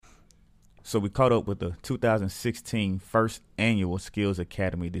So we caught up with the 2016 first annual Skillz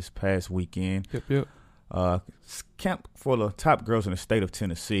Academy this past weekend. Yep. Camp for the top girls in the state of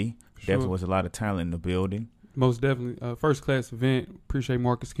Tennessee. Sure. Definitely was a lot of talent in the building. Most definitely. First class event. Appreciate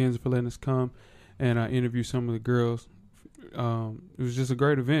Marcus Kinzer for letting us come and interview some of the girls. It was just a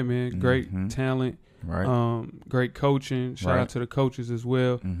great event, man. Great talent. Right. Great coaching. Shout out to the coaches as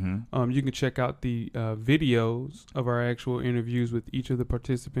well. You can check out the videos of our actual interviews with each of the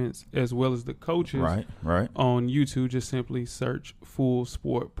participants as well as the coaches. Right. On YouTube, just simply search Full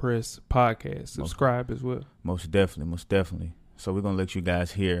Sport Press Podcast. Subscribe as well. Most definitely. So we're going to let you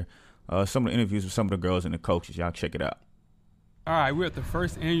guys hear some of the interviews with some of the girls and the coaches. Y'all check it out. All right, we're at the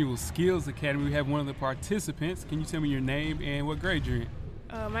first annual Skillz Academy. We have one of the participants. Can you tell me your name and what grade you're in?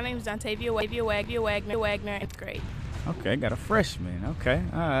 My name is Dontavia Wagner. It's great. Okay, got a freshman. Okay,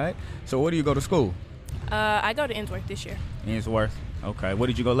 all right. So where do you go to school? I go to Innsworth this year. Innsworth. Okay. Where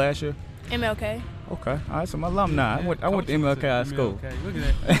did you go last year? MLK. Okay. All right, so I'm alumni. I went to MLK High School. Look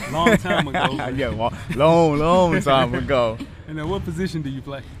at that. Long time ago. Yeah, long time ago. And what position do you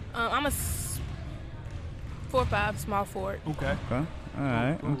play? I'm a 4'5", small forward. Okay. All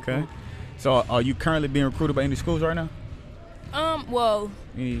right. Okay. So are you currently being recruited by any schools right now? Well,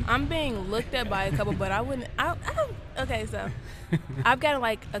 I'm being looked at by a couple, but I wouldn't. Okay, so I've got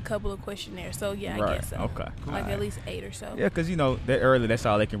like a couple of questionnaires. So yeah, I guess so. Okay. Like at least 8 or so. Yeah, because that early, that's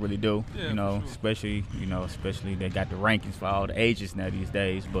all they can really do. Yeah, especially they got the rankings for all the ages now these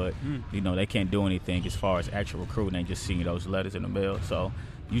days, but they can't do anything as far as actual recruiting. They just seeing those letters in the mail. So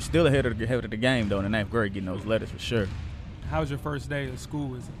you still ahead of the game though in the 9th grade, getting those letters for sure. How was your first day of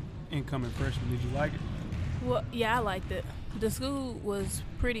school as an incoming freshman? Did you like it? Well, yeah, I liked it. The school was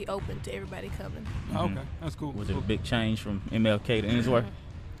pretty open to everybody coming. Okay, that's cool. Was it a big change from MLK to Innsworth?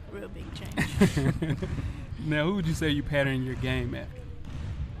 Real big change. Now, who would you say you pattern your game after?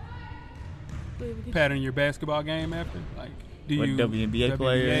 Pattern your basketball game after? Like, do you WNBA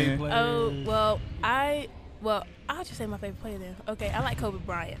player? Oh, I'll just say my favorite player then. Okay, I like Kobe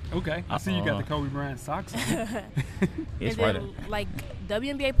Bryant. Okay, I see you got the Kobe Bryant socks on. It's and then, like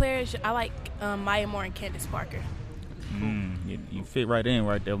WNBA players, I like Maya Moore and Candace Parker. You fit right in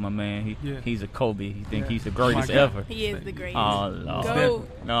right there, my man. He's a Kobe. He think he's the greatest Oh ever. He is the greatest. Oh, Lord. Go.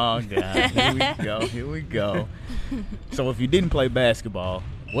 Oh, God. Here we go. So if you didn't play basketball,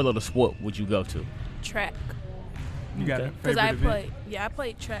 what other sport would you go to? Track. You got a Because favorite event? I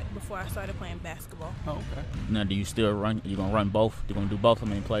played track before I started playing basketball. Oh, okay. Now, do you still run? You gonna run both? You gonna do both?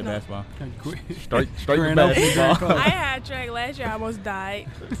 Play basketball? Okay, quit. Straight to basketball. I had track last year. I almost died.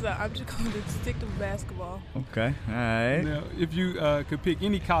 So I'm just going to stick to basketball. Okay. All right. Now, if you could pick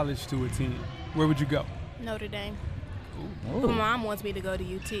any college to attend, where would you go? Notre Dame. Ooh. But my mom wants me to go to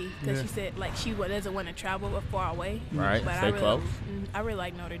UT because she said like she doesn't want to travel far away. Right. But Stay close. I really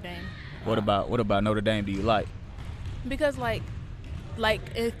like Notre Dame. What about Notre Dame? Do you like? Because like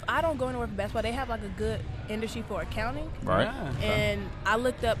if I don't go anywhere for basketball, they have like a good industry for accounting. Right. And I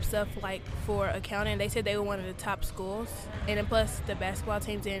looked up stuff like for accounting. They said they were one of the top schools, and then plus the basketball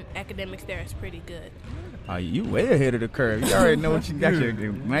teams and academics there is pretty good. You way ahead of the curve. You already know what you got your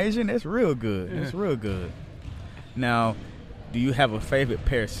major. That's real good. That's real good. Now, do you have a favorite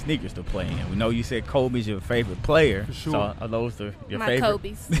pair of sneakers to play in? We know you said Kobe's your favorite player. For sure. So are those your My favorite?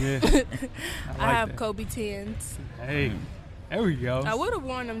 Kobe's. Yeah. I have that. Kobe 10s. Hey, there we go. I would have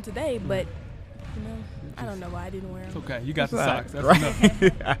worn them today, but I don't know why I didn't wear them. It's okay. You got the That's socks. That's right.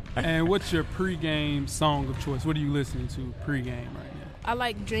 enough. And what's your pregame song of choice? What are you listening to pregame right now? I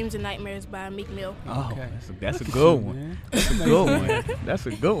like Dreams and Nightmares by Meek Mill. Oh, Okay. that's a Look at good you, one. man. That's a good one. That's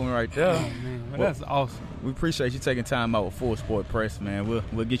a good one right there. Oh, man. Well, that's awesome. We appreciate you taking time out with Full Sport Press, man.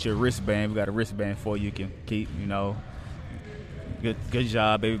 We'll get you a wristband. We got a wristband for you. You can keep, Good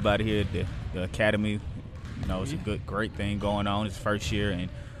job, everybody here at the Academy. It's a great thing going on. It's first year, and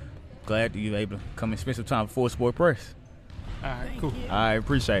glad that you're able to come and spend some time with Full Sport Press. All right, cool. I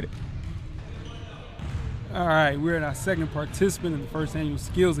appreciate it. All right, we're at our second participant in the first annual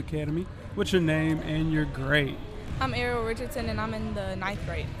Skillz Academy. What's your name and your grade? I'm Ariel Richardson, and I'm in the 9th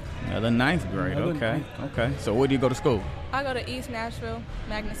grade. The 9th grade. Okay. So where do you go to school? I go to East Nashville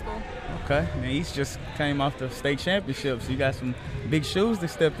Magnet School. Okay. Now East just came off the state championship, so you got some big shoes to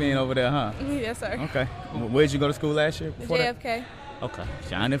step in over there, huh? Yes, sir. Okay. Where did you go to school last year? Before JFK. That? Okay.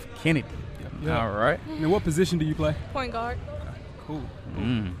 John F. Kennedy. Yeah. All right. Now, what position do you play? Point guard. Cool.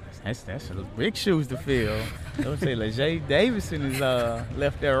 That's big shoes to fill. Don't say LeJay Davison is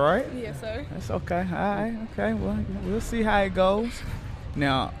left there, right? Yes, sir. That's okay. All right. Okay. Well, we'll see how it goes.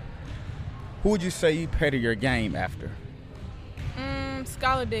 Now, who would you say you pattern your game after?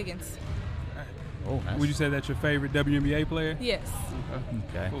 Skylar Diggins. Oh, Would you say that's your favorite WNBA player? Yes.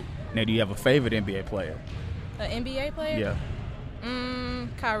 Okay. Cool. Now, do you have a favorite NBA player? An NBA player? Yeah.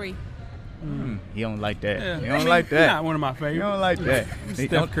 Kyrie. He don't like that. Yeah. He don't like that. Not one of my favorites. He don't like that.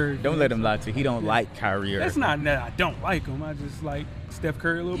 Steph Curry. Don't let him lie to you. He don't like Kyrie. That's not that I don't like him. I just like Steph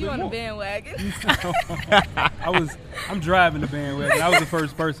Curry a little You bit on the more. bandwagon? I'm driving the bandwagon. I was the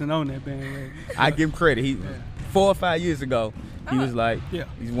first person on that bandwagon. I give him credit. 4 or 5 years ago, he was like,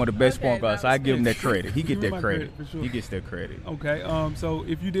 he's one of the best Okay, point guards. So I give him that sure. credit. He get Give him that my credit. credit, for sure. He gets that credit. Okay. So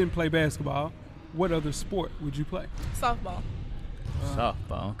if you didn't play basketball, what other sport would you play? Softball.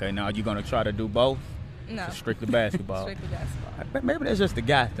 Softball. Okay, now are you gonna try to do both? No. So strictly basketball. Strictly basketball. But maybe that's just the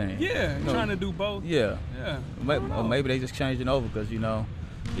guy thing. Yeah, You know, trying to do both. Yeah. Yeah. Or maybe they just changing over because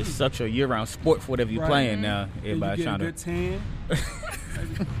it's such a year-round sport for whatever you're Right. playing now. Did Everybody you get trying a to. good tan? Maybe.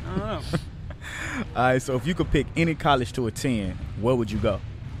 I don't know. All right. So if you could pick any college to attend, where would you go?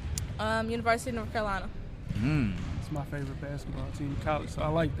 University of North Carolina. It's my favorite basketball team in college, so I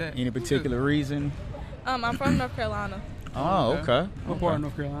like that. Any particular reason? I'm from North Carolina, Oh, okay. What part of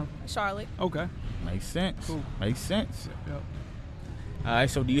North Carolina? Charlotte. Okay. Makes sense. Cool. Makes sense. Yep. All right.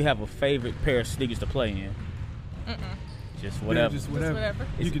 So do you have a favorite pair of sneakers to play in? Just whatever. Yeah, just whatever. whatever.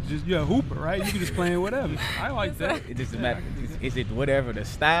 You're a hooper, right? You can just play in whatever. I like that. It doesn't Yeah, matter. I can do that. Is it whatever the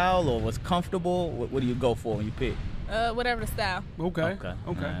style or what's comfortable? What do you go for when you pick? Whatever the style. Okay. Okay.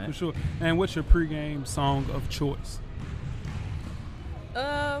 Alright. For sure. And what's your pregame song of choice?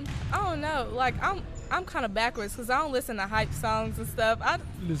 I don't know. Like I'm kind of backwards because I don't listen to hype songs and stuff.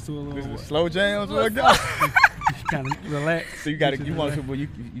 Listen to a little. Slow jams. What What Kind of relax. So you gotta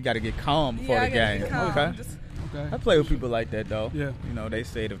you gotta get calm before I the gotta game. be calm. Okay. Just- Okay. I play with people like that though. Yeah. They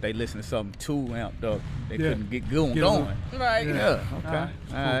said if they listen to something too amped up, they Yeah. couldn't get going. Get on. right. Yeah. Yeah. Okay. All right.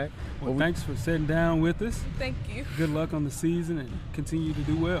 All right. Well, thanks for sitting down with us. Thank you. Good luck on the season and continue to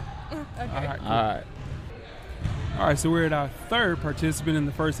do well. Okay. All right. All right. All right, so we're at our third participant in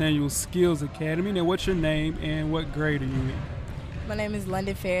the first annual Skillz Academy. Now, what's your name and what grade are you in? My name is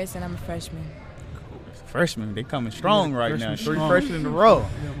London Ferris, and I'm a freshman. Freshmen, they coming strong Yeah, right now. freshmen 3 strong. freshmen in a row.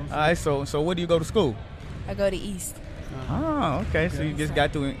 Yeah, most All right. So where do you go to school? I go to East. Oh, okay. So you just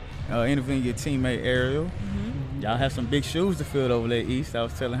got to interview your teammate Ariel. Y'all have some big shoes to fill over there East. I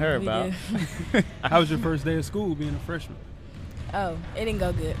was telling her We about. do. How was your first day of school being a freshman? Oh, it didn't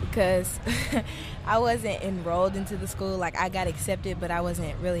go good because I wasn't enrolled into the school. Like, I got accepted, but I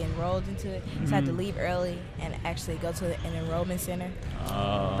wasn't really enrolled into it. So I had to leave early and actually go to an enrollment center.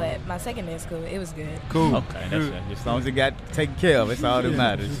 But my second day of school, it was good. Cool. Okay, that's Good. it. As long as it got taken care of, that's all that Yeah.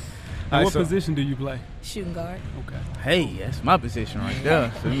 matters. Now, All what right, so- position do you play? Shooting guard. Okay. Hey, that's my position right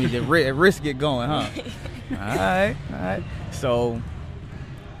there. So it means that risk get going, huh? All right. So,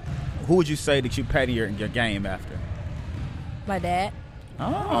 who would you say that you pattern your game after? My dad.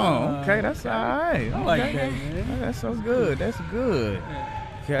 Oh, okay, that's all right. I like Okay. that, man. That's so good. That's good.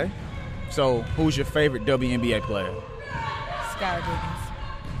 Okay. So, who's your favorite WNBA player? Skylar Diggins.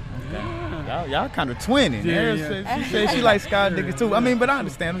 Y'all kind of twinning. Yeah, She said she likes Sky Diggins too. I mean, but I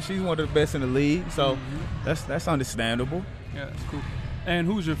understand her. She's one of the best in the league, so that's understandable. Yeah, that's cool. And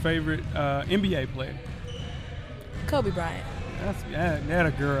who's your favorite NBA player? Kobe Bryant. That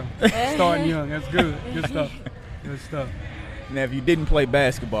a girl. Starting young. That's good. Good stuff. Good stuff. Now, if you didn't play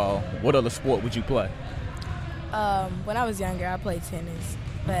basketball, what other sport would you play? When I was younger, I played tennis,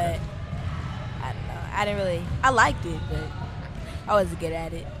 but I don't know. I didn't really. I liked it, but I wasn't good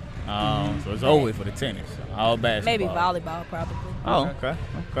at it. So it's over for the tennis. All basketball. Maybe volleyball, probably. Oh, okay.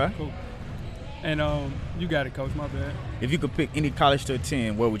 Cool. And you got it, Coach. My bad. If you could pick any college to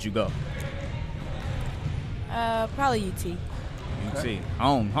attend, where would you go? Probably UT. UT.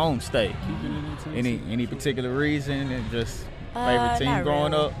 Home state. Keeping it in Tennessee. Any particular reason and just favorite team Not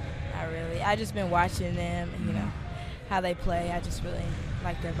growing really. up? Not really. I just been watching them and how they play. I just really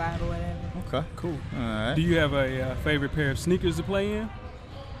like their vibe or whatever. Okay, cool. All right. Do you have a favorite pair of sneakers to play in?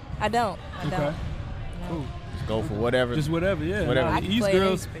 I don't. Okay. No. Cool. Just go for whatever. Just whatever, yeah. Whatever. Nah, I can these play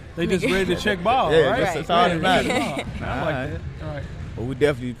girls, any they just ready to check ball, Yeah, right? that's all that Ready to matters. check ball. I like All right. that. All right. Well, we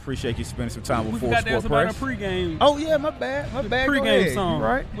definitely appreciate you spending some time We with Full forgot to ask Sport about our Press. pregame. Oh yeah, my bad. My bad. Go Pregame ahead. song. You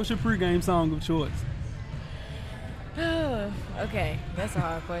right? What's your pregame song of choice? Okay, that's a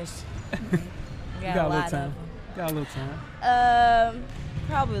hard question. You got a little time. Got a little time.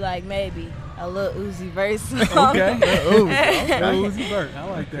 Probably like maybe a little Uzi verse. Okay. Ooh, Uzi Vert. I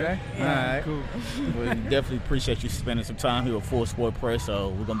like that. Okay. All right. Cool. Well, we definitely appreciate you spending some time here with Full Sport Press. So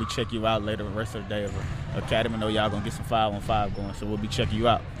we're gonna be checking you out later the rest of the day of the academy. I know y'all gonna get some 5-on-5 going, so we'll be checking you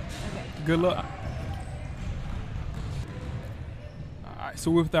out. Good luck. All right,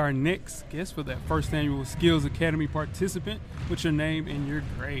 so with our next guest for that first annual Skillz Academy participant, what's your name and your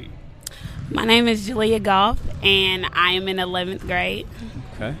grade? My name is Julia Goff, and I am in 11th grade.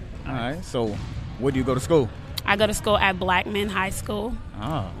 Okay. All right. So, where do you go to school? I go to school at Blackman High School.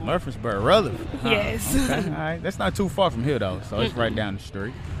 Oh, Murfreesboro, Rutherford. Yes. Okay. All right. That's not too far from here, though, so it's right down the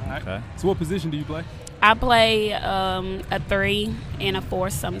street. All right. Okay. So what position do you play? I play a 3 and a 4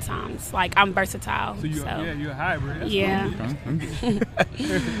 sometimes. Like, I'm versatile. So you're a hybrid. That's Yeah. cool.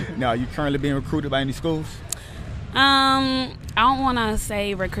 Now, are you currently being recruited by any schools? I don't want to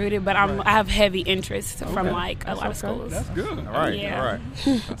say recruited, but I have heavy interest from like a lot of schools. That's good. All right. Yeah. All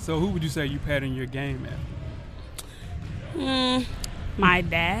right. So who would you say you pattern your game at? My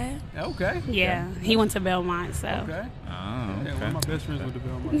dad. Okay. Yeah, he went to Belmont, so. Okay. Oh, Yeah, one okay. of my best friends went to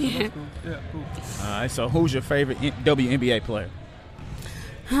Belmont. So that's cool. Yeah, cool. All right. So, who's your favorite WNBA player?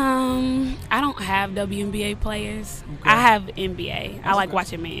 I don't have WNBA players. Okay. I have NBA. I like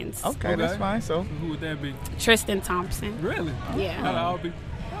watching men's. Okay, that's fine. So, Who would that be? Tristan Thompson. Really? Yeah. That'll be.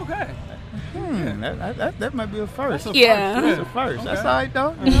 Okay. that might be a first. That's a Yeah. first. That's a first. Okay. That's all right,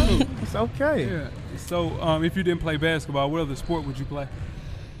 though. You know, it's okay. Yeah. So, if you didn't play basketball, what other sport would you play?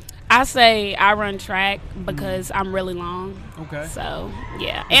 I say I run track because I'm really long. Okay. So,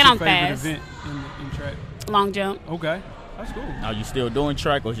 yeah. What's and your I'm favorite fast. event in track? Long jump. Okay. That's cool. Are you still doing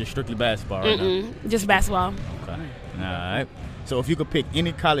track or is it strictly basketball right now? Just basketball. Okay. All right. So if you could pick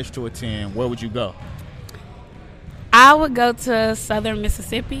any college to attend, where would you go? I would go to Southern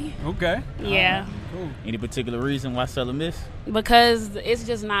Mississippi. Okay. Yeah. Cool. Any particular reason why Southern Miss? Because it's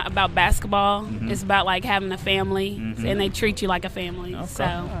just not about basketball. It's about like having a family, and they treat you like a family. Okay.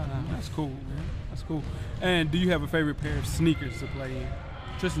 So That's cool, man. That's cool. And do you have a favorite pair of sneakers to play in?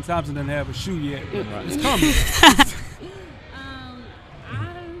 Tristan Thompson doesn't have a shoe yet, but it's coming.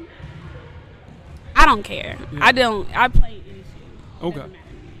 I don't care. Yeah. I play any shoe. Okay.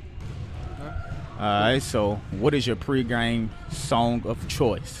 All right. So what is your pregame song of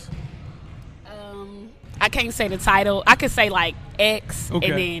choice? I can't say the title. I could say like X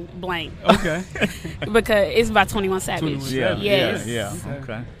Okay. and then blank Okay. because it's by 21 Savage. 21 Yeah. Savage. Yes. Yeah. Okay.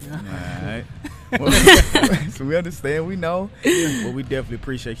 Okay. All right. Well, so we understand, we know, but we definitely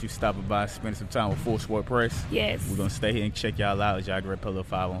appreciate you stopping by, spending some time with Full Sport Press. Yes. We're gonna stay here and check y'all out as y'all get Pillow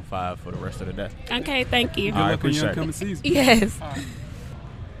 5-on-5 for the rest of the day. Okay, thank you. Good All right, luck in your appreciate it. upcoming season. Yes.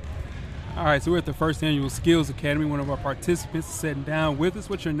 All right, so we're at the first annual Skillz Academy. One of our participants is sitting down with us.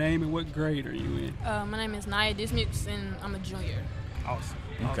 What's your name and what grade are you in? My name is Naya Dismukes, and I'm a junior. Awesome.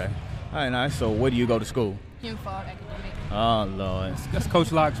 Okay. All right, nice. So where do you go to school? Hume Fog Academic. Oh Lord. That's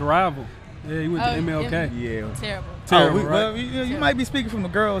Coach Locke's rival. Yeah, he went to MLK. Yeah. Terrible. Terrible, right? Well, you might be speaking from the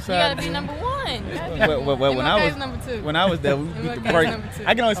girls' You side. gotta be number one. Well, when I was number two. when I was there, we could MLK break. is number two.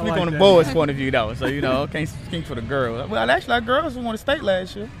 I can only speak I like on the that. boys' point of view, though. So can't speak for the girls. Well, actually, our girls won the state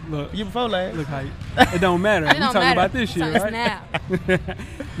last year. Look, Year before last. look how it don't matter. It We're don't talking matter. about this year, It's right? now.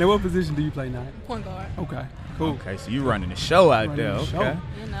 Now, what position do you play now? Point guard. Okay, cool. Okay, so you running the show out Running there. the Okay.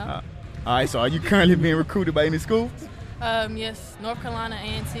 show. You know. All right. So are you currently being recruited by any schools? Yes, North Carolina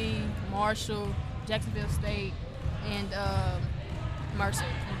A&T, Marshall, Jacksonville State, and Mercer.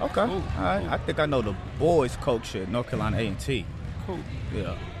 Okay. Cool. All right. I think I know the boys coach at North Carolina A&T. Cool.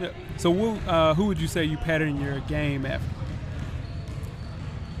 Yeah. Yeah. So, who would you say you pattern your game after?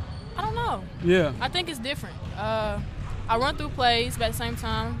 I don't know. Yeah. I think it's different. I run through plays, but at the same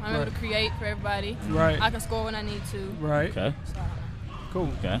time, I'm able to create for everybody. Right. I can score when I need to. Right. Okay. So, Cool.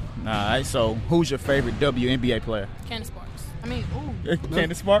 Okay. All right. So who's your favorite WNBA player? Candace Sparks. I mean, ooh.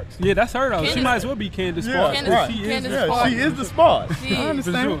 Candace Sparks. Yeah, that's her though. She Candace- might as well be Candace Yeah, Sparks. Candace- right. She is. Candace Yeah, Sparks. she is the Sparks. She I is.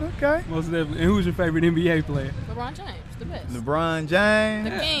 understand. For Okay. Most definitely. And who's your favorite NBA player? LeBron James, the best. LeBron James.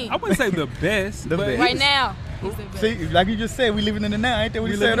 The king. I wouldn't say the best. The but best. Right now, he's the best. See, like you just said, we living in the now. Ain't that what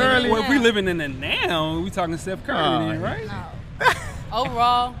you said living in the- earlier? Well, if we living in the now, we talking Steph Curry Oh, then, right? No.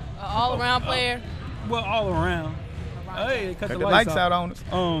 Overall, all-around player. Well, all around. Hey, cut Cut the the lights lights out on us.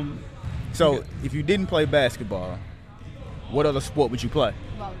 So, if you didn't play basketball, what other sport would you play?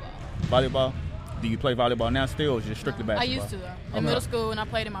 Volleyball. Volleyball? Do you play volleyball now still, or is it strictly I basketball? used to, though. In middle school, and I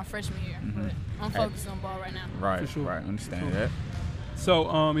played in my freshman year. But I'm focused on ball right now. Right, For sure. right. Understand For sure. that.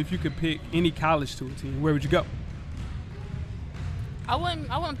 So, if you could pick any college to attend, where would you go? I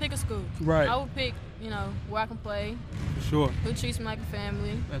wouldn't pick a school. Right. I would pick, where I can play, For sure. who treats me like a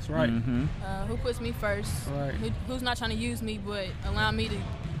family, That's right. Mm-hmm. who puts me first, Right. who's not trying to use me, but allow me to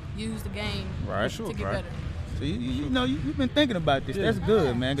use the game Right. sure. to get right. better. So, you've been thinking about this. Yeah. That's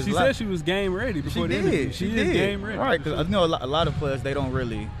good, man. 'cause She a lot- said she was game ready before the interview. did. She did. is game ready. Right, because I know a lot of players, they don't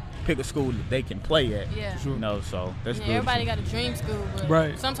really pick a school that they can play at. Yeah. Sure. So that's good. Everybody got a dream school, but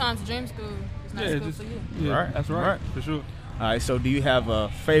Right. sometimes a dream school is not Yeah, a school just- for you. Yeah, Right, that's right. right. For sure. All right, so do you have a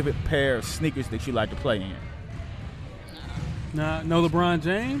favorite pair of sneakers that you like to play in? Nah, no LeBron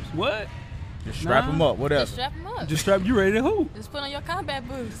James? What? Just strap them up. What else? Just strap them up. Just strap. You ready to hoop? Just put on your combat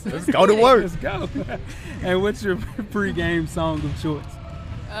boots. Let's go to work. Let's go. And what's your pregame song of choice?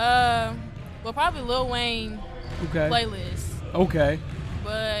 Well, probably Lil Wayne playlist. Okay.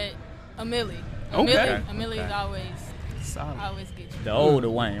 But a Millie. Okay. A Millie is always get you. The older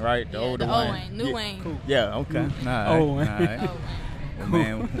Wayne, right? The older Wayne. New Wayne. Cool. Yeah, okay. Old Wayne. All right. Well,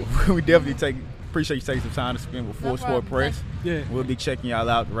 man, we definitely appreciate you taking some time to spend with Full Sport Press. Yeah. We'll be checking y'all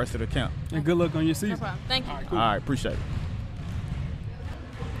out the rest of the camp. And good luck on your season. No problem. Thank you. Cool. All right, appreciate it.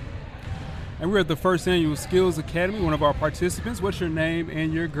 And we're at the first annual Skillz Academy. One of our participants. What's your name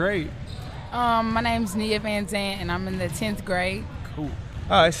and your grade? My name's Nia Van Zant, and I'm in the 10th grade. Cool.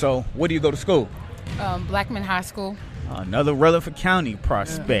 All right, so where do you go to school? Blackman High School. Another Rutherford County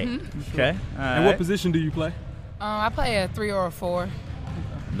prospect. Yeah. Okay. All And right. what position do you play? I play a 3 or a 4.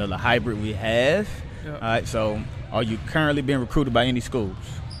 Another hybrid we have. Yeah. All right, so are you currently being recruited by any schools?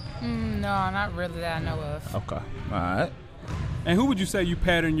 No, not really that I know of. Okay. All right. And who would you say you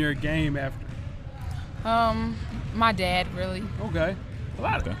pattern your game after? My dad, really. Okay. A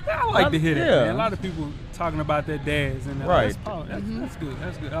lot of, Okay. I like to hear that. Yeah. Man. A lot of people talking about their dads and Right. That's good.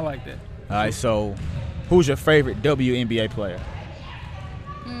 That's good. I like that. All right, so who's your favorite WNBA player?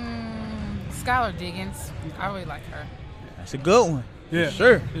 Skylar Diggins. I really like her. That's a good one. Yeah. For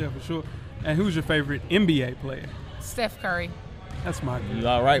sure. Yeah, for sure. And who's your favorite NBA player? Steph Curry. That's my girl. You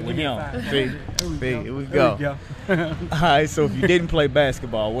all right with him? See, here we go. There we go. All right, so if you didn't play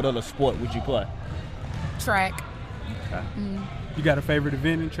basketball, what other sport would you play? Track. Okay. You got a favorite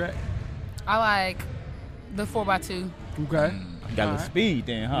event in track? I like the 4x2. Okay. You got a little Alright. speed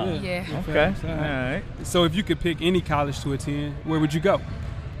then, huh? Yeah. Okay. All All right. right. So if you could pick any college to attend, where would you go?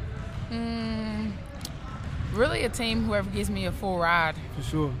 Really a team, whoever gives me a full ride. For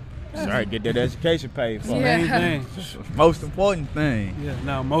sure. All right, get that education paid for. Yeah. Main thing. Most important thing. Yeah,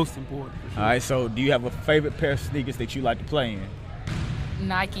 now most important. For sure. All right, so do you have a favorite pair of sneakers that you like to play in?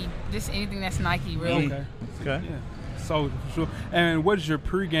 Nike. Just anything that's Nike, really. Okay. Okay. Yeah. So for sure. And what is your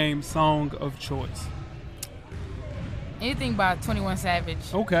pregame song of choice? Anything by 21 Savage.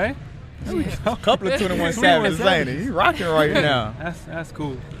 Okay. There we go. A couple of 21 21 Savages, ain't Savages. he? He rocking right now. That's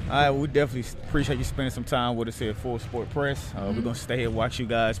cool. All right, we definitely appreciate you spending some time with us here at Full Sport Press. We're gonna stay here, watch you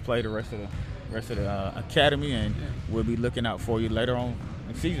guys play the rest of the academy, and we'll be looking out for you later on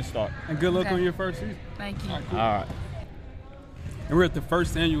when season start. And good luck Okay. on your first season. Thank you. All right. And we're at the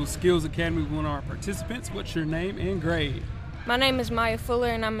first annual Skillz Academy with one of our participants. What's your name and grade? My name is Maya Fuller,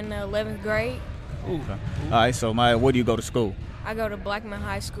 and I'm in the 11th grade. Ooh. Okay. All right, so Maya, where do you go to school? I go to Blackman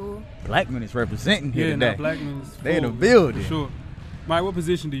High School. Blackman is representing here Yeah, today. now Blackman's They in the full, building. For sure. Mike, what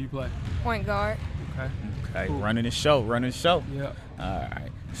position do you play? Point guard. Okay. Okay, Cool. running the show. Yeah. All right.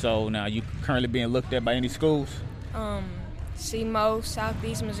 So now you currently being looked at by any schools? CMO,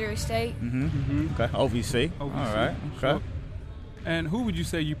 Southeast Missouri State. Okay, OVC. All right. Sure. Okay. And who would you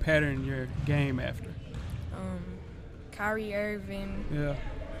say you pattern your game after? Kyrie Irving, Yeah.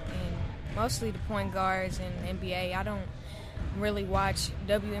 and mostly the point guards and NBA. I don't really watch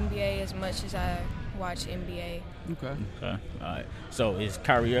WNBA as much as I watch NBA. Okay. Okay. All right. So is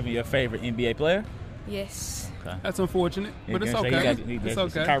Kyrie Irving your favorite NBA player? Yes. Okay. That's unfortunate, but it's He okay. got It's some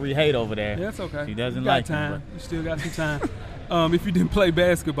okay. Kyrie hate over there. Yeah, it's okay. He doesn't you got like him, time. You still got some time. If you didn't play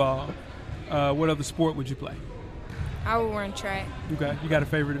basketball, what other sport would you play? I would run track. Okay. You got a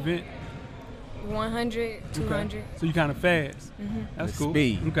favorite event? 100, 200. Okay. So you kind of fast. That's cool.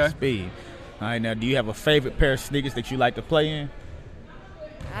 Speed. Okay. Speed. All right. Now, do you have a favorite pair of sneakers that you like to play in?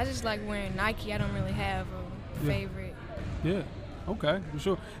 I just like wearing Nike. I don't really have a favorite. Yeah. Okay. For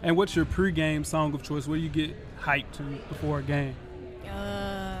sure. And what's your pregame song of choice? What do you get hyped to before a game?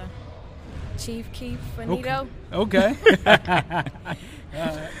 Chief Keef, Finito. Okay. All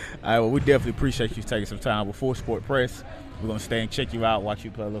right. Well, we definitely appreciate you taking some time with Full Sport Press. We're gonna stay and check you out, watch you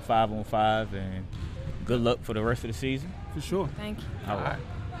play a little 5-on-5, and good luck for the rest of the season. For sure. Thank you. All right.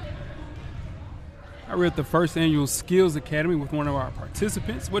 We're at the first annual Skillz Academy with one of our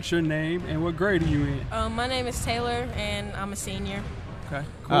participants. What's your name and what grade are you in? My name is Taylor, and I'm a senior. Okay.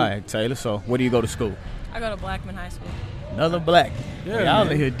 Cool. All right, Taylor. So, where do you go to school? I go to Blackman High School. Another black. Yeah, Y'all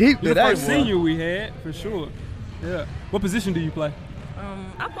man. in here deep You're the today, first boy. senior we had, for sure. Yeah. What position do you play?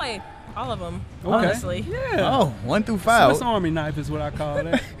 I play all of them, Okay. honestly. Yeah. Oh, 1 through 5. Swiss Army knife is what I call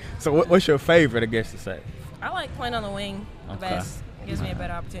that. So, what's your favorite? I guess to say. I like playing on the wing the Okay. best. Gives me a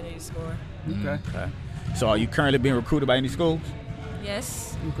better opportunity to score. Okay. Okay. So, are you currently being recruited by any schools?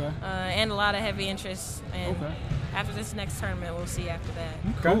 Yes. Okay. And a lot of heavy interest. And Okay. after this next tournament, we'll see after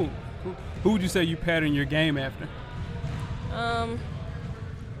that. Cool. Who would you say you pattern your game after?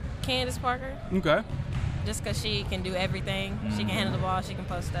 Candace Parker. Okay. just because she can do everything. She can handle the ball. She can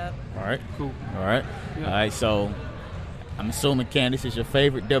post up. All right. Cool. All right. Yeah. All right. So I'm assuming Candace is your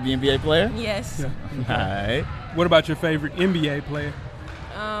favorite WNBA player. Yes. Yeah. All right. What about your favorite NBA player?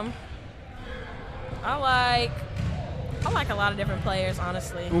 I like a lot of different players,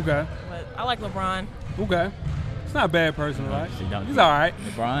 honestly. Okay. But I like LeBron. Okay. It's not a bad person, right? He's He's all right.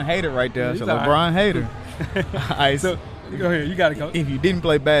 LeBron hater right there. He's So all LeBron hater. All right. So go ahead. You got to go. If you didn't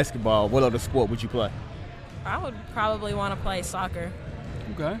play basketball, what other sport would you play? I would probably want to play soccer.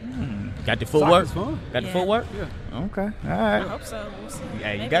 Okay. Got the footwork? Soccer's fun. Got the Yeah. footwork? Yeah. Okay. All I right. hope so. We'll see.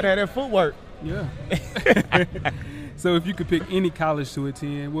 Yeah, you Maybe. got to have that footwork. Yeah. So if you could pick any college to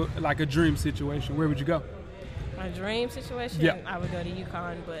attend, like a dream situation, where would you go? My dream situation, Yeah. I would go to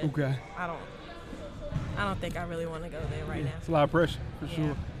UConn, but Okay. I don't think I really want to go there right now. It's a lot of pressure, for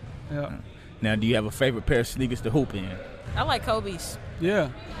sure. Yeah. Now, do you have a favorite pair of sneakers to hoop in? I like Kobe's. Yeah.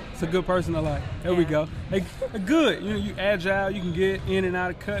 It's a good person I like. There we Yeah. go. Hey, good. You agile. You can get in and out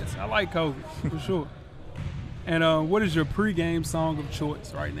of cuts. I like Kobe, for sure. And what is your pregame song of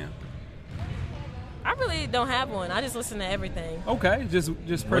choice right now? I really don't have one. I just listen to everything. Okay. Just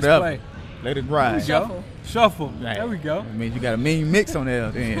press Whatever. play. Let it There we ride. go. Shuffle. Right. There we go. I mean, you got a mean mix on there.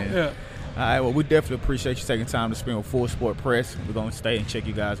 Then. Yeah. All right, well, we definitely appreciate you taking time to spend with Full Sport Press. We're going to stay and check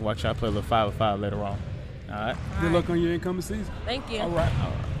you guys. Watch y'all play a little 5-5 later on. All right? Good luck on your incoming season. Thank you. All right.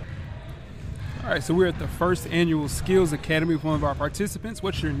 All right, so we're at the first annual Skillz Academy with one of our participants.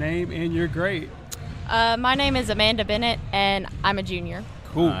 What's your name and your grade? My name is Amanda Bennett, and I'm a junior.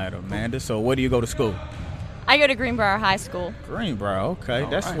 Cool. All right, Amanda. So where do you go to school? I go to Greenbrier High School. Greenbrier, okay. All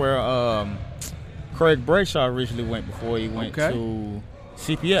That's right. where Craig Brayshaw originally went before he went Okay. to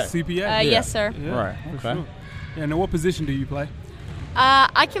CPS. CPA? Yes, sir. Yeah, Right, for okay. sure. Yeah, now what position do you play?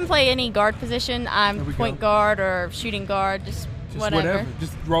 I can play any guard position. There I'm we point go. guard or shooting guard, just whatever.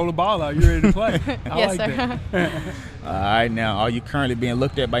 Just roll the ball out. You're ready to play. I Yes, like sir. that. All right, now, are you currently being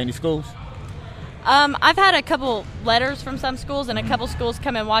looked at by any schools? I've had a couple letters from some schools, and a couple schools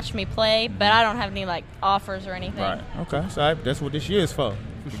come and watch me play, but I don't have any like offers or anything. Right, okay. So that's what this year is for.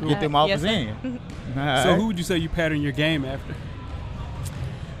 For sure. Get them Yes, offers sir. in. All right. So who would you say you pattern your game after?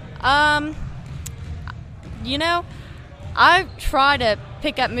 You know, I try to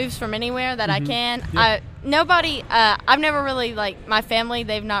pick up moves from anywhere that I can. Yeah. I've never really, like, my family,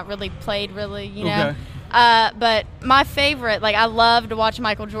 they've not really played, really, you know. Okay. But my favorite, like, I love to watch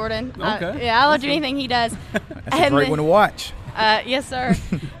Michael Jordan. Okay. Yeah, I love to do anything he does. That's a great one to watch. Yes, sir.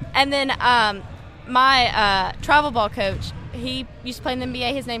 And then my travel ball coach, he used to play in the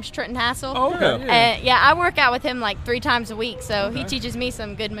NBA. His name's Trenton Hassel. Oh, okay. Yeah. And, yeah, I work out with him like 3 times a week, so he Okay. teaches me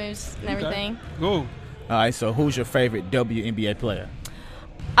some good moves and everything. Cool. All right, so who's your favorite WNBA player?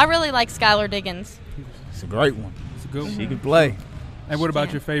 I really like Skylar Diggins. It's a great one. It's a good She one. can play. And what about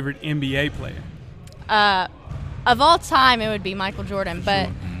Yeah. your favorite NBA player? Of all time, it would be Michael Jordan, but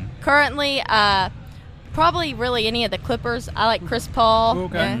currently, probably really any of the Clippers. I like Chris Paul.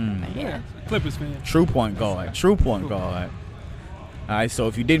 Okay. Yeah. Clippers fan. True point guard. True point guard. All right, so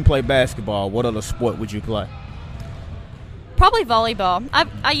if you didn't play basketball, what other sport would you play? Probably volleyball.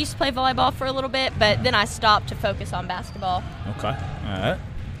 I used to play volleyball for a little bit, but then I stopped to focus on basketball. Okay. All right.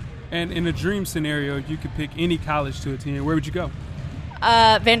 And in a dream scenario, if you could pick any college to attend, where would you go?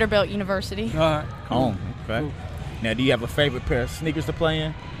 Vanderbilt University. All right. Home. Okay. Cool. Now, do you have a favorite pair of sneakers to play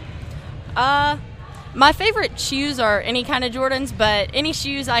in? My favorite shoes are any kind of Jordans, but any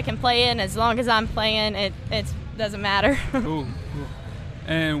shoes I can play in, as long as I'm playing, it doesn't matter. Cool.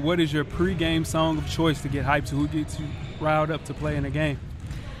 And what is your pregame song of choice to get hyped? Who gets you riled up to play in a game?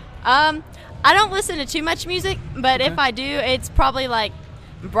 I don't listen to too much music, but if I do, it's probably like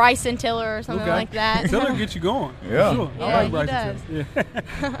Bryson Tiller or something like that. Tiller get you going. Yeah. For sure. Yeah, I like he Bryson does. Tiller.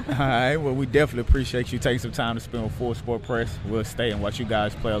 Yeah. All right. Well, we definitely appreciate you taking some time to spend with Full Sport Press. We'll stay and watch you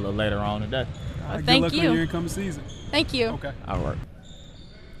guys play a little later on today. All right, Thank good luck you. on your incoming season. Thank you. Okay. All right.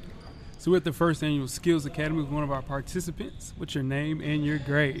 So we're at the first annual Skillz Academy with one of our participants. What's your name and your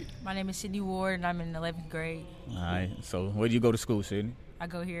grade? My name is Sydney Ward, and I'm in 11th grade. All right. So, where do you go to school, Sydney? I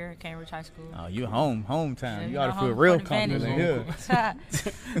go here at Cambridge High School. Oh, you hometown. Yeah, You know, ought to feel home real court advantage.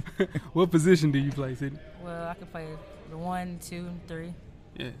 comfortable here. What position do you play, Sydney? Well, I can play the 1, 2, and 3.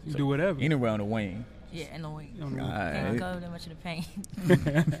 Yeah, you do whatever. Anywhere on the wing. Yeah, in the wing. On the All wing. Can't right. go that much in the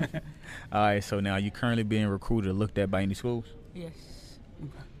paint. All right. So now you currently being recruited or looked at by any schools? Yes.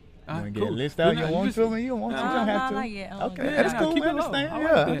 All You right, want to get a cool. list out? Well, You no, want just- to? You don't want to? You don't have to. Not yet. Okay, Yeah, that's no, cool. keep I it low. understand. I Yeah,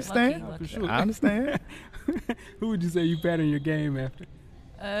 like I that. understand. For sure. I understand. Who would you say you pattern your game after?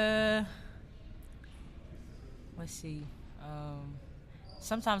 Let's see.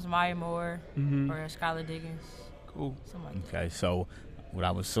 Sometimes Maya Moore Mhm. or Skylar Diggins. Cool. Something like that. Okay, so Would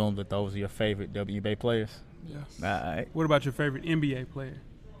I assume that those are your favorite WNBA players? Yes. All right. What about your favorite NBA player?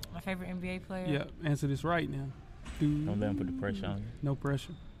 My favorite NBA player? Yeah, answer this right now. Don't let them put the pressure on you. No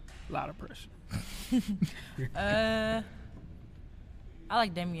pressure. A lot of pressure. I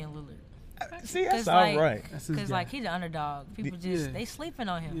like Damian Lillard. See, that's all right. Because, like, he's the underdog. People they sleeping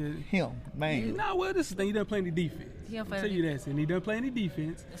on him. Yeah. Him, man. Nah, well, this is the thing. He doesn't play any defense. He don't play I'll tell you that. And he doesn't play any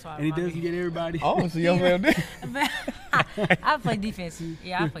defense. That's why and he doesn't get everybody. Oh, so you don't play I play defense.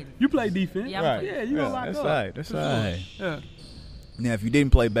 Yeah, I play defense. You play defense? Yeah, right. Yeah, you gonna lock that's up. Right. That's right. Yeah. Now, if you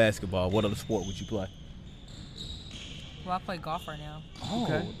didn't play basketball, what other sport would you play? Well, I play golf right now. Oh,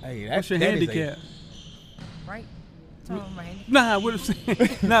 Okay. hey, What's your handicap? Right? Tell me my handicap. Nah, what I'm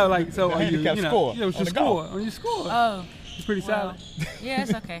saying. No, like, so are you, handicap score what's on your the score? golf. On your score. Oh. It's pretty solid. Yeah,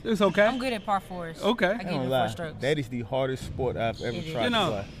 it's okay. It's okay. I'm good at par fours. Okay. I get it in 4 strokes. That is the hardest sport I've ever It is. tried You to know,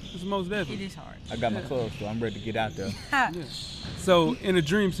 play. it's most definitely. It is hard. I got my clubs, so I'm ready to get out there. Yeah. So, in a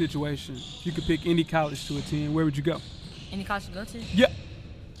dream situation, if you could pick any college to attend, where would you go? Any college to go to? Yeah.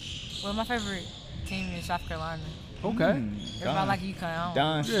 Well, my favorite team is South Carolina. Okay. Everybody like UConn.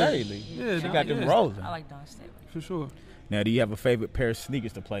 Don Staley. Yeah, she Don- got them yeah. rolling. I like Don Staley. For sure. Now, do you have a favorite pair of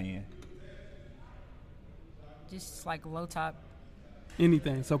sneakers to play in? Just like low top.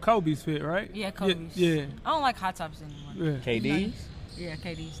 Anything. So, Kobe's fit, right? Yeah, Kobe's. Yeah. I don't like hot tops anymore. Yeah. KD's? Yeah,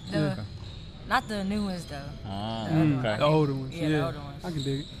 KD's. Yeah. Not the new ones though. Ah, The other one. okay. The older ones. Yeah, the older ones. I can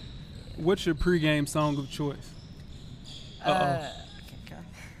dig it. What's your pregame song of choice? My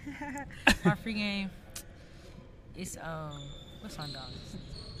free game. It's what song dog?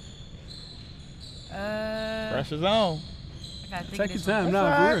 Pressure's on. I gotta think Take of your this time. one.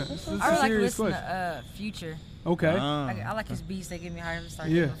 No, for real. This is I a really like to serious listen question. to Future. Okay. I like his beats. They get me hyped to start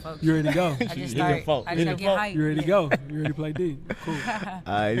Yeah. giving folks. You ready to go? I just Hit start. the folk. I Hit just the get folk. hyped. You ready to go? You ready to play D? Cool. All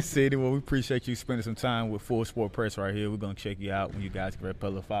right, City. Well, we appreciate you spending some time with Full Sport Press right here. We're going to check you out when you guys get ready to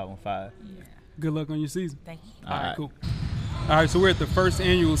play the 5-on-5. Good luck on your season. Thank you. All right, cool. All right, so we're at the first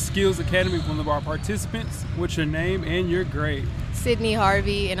annual Skillz Academy with one of our participants. What's your name and your grade? Sydney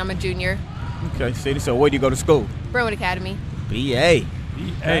Harvey, and I'm a junior. Okay, City. So where do you go to school? Brentwood Academy. BA. Hey,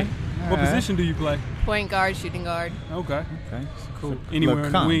 what All right. position do you play? Point guard, shooting guard. Okay. Okay. Cool. So, Anywhere little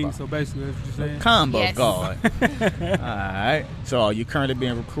in the combo. wing, so basically that's what you're saying. Combo Yes. guard. All right. So are you currently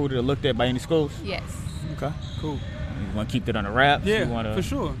being recruited or looked at by any schools? Yes. Okay. Cool. You want to keep that on the wraps? Yeah, You wanna, for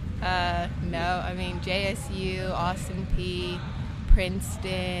sure. No, I mean JSU, Austin P,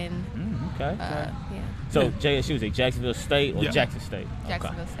 Princeton. Okay. Yeah, So JSU is it Jacksonville State or Yeah. Jackson State?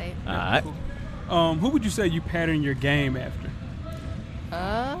 Jacksonville State. All right. Cool. Who would you say you pattern your game after?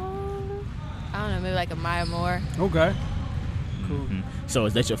 I don't know, maybe like a Maya Moore. Okay. Cool. Mhm. So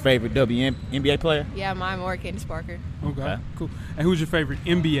is that your favorite WNBA player? Yeah, Maya Moore, Candace Parker. Okay. Cool. And who's your favorite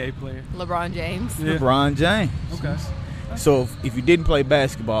NBA player? LeBron James. Yeah. LeBron James. Okay. So if you didn't play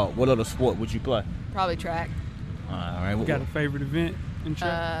basketball, what other sport would you play? Probably track. All right. You got a favorite event in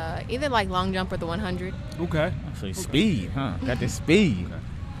track? Either like long jump or the 100. Okay. So speed, huh? Got this speed.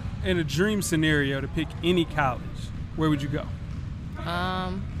 In a dream scenario to pick any college, where would you go?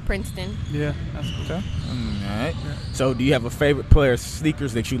 Princeton. Yeah, that's cool. Okay. All right. So do you have a favorite pair of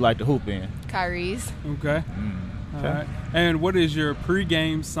sneakers that you like to hoop in? Kyrie's. Okay. All right. And what is your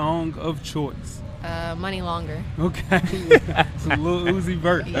pregame song of choice? Money Longer. Okay. Some Lil Uzi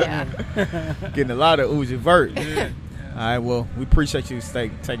Vert. Yeah. Getting a lot of Uzi Vert. Yeah. All right. Well, we appreciate you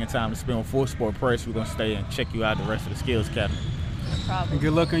taking time to spend on Full Sport Press. We're gonna stay and check you out the rest of the Skillz Academy. No problem. And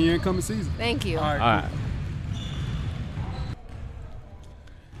good luck on your incoming season. Thank you. All right. All right.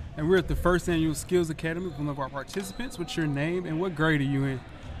 And we're at the first annual Skillz Academy with one of our participants. What's your name and what grade are you in?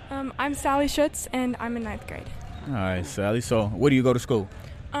 I'm Sally Schutz, and I'm in 9th grade. All right, Sally. So where do you go to school?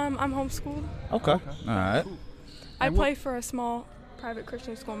 I'm homeschooled. Okay. All right. I play for a small private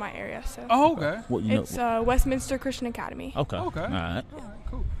Christian school in my area. So. Oh, okay. What you know? It's Westminster Christian Academy. Okay. Okay. All right.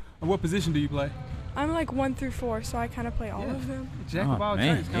 Cool. And what position do you play? I'm like 1 through 4, so I kind of play all of them. Jack of all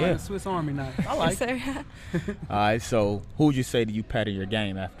trades, kind of like a Swiss Army knife. I like it. All right. So who would you say that you pattern your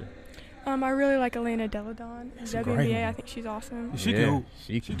game after? I really like Elena Deladon. That's a great WNBA, one. I think she's awesome. She can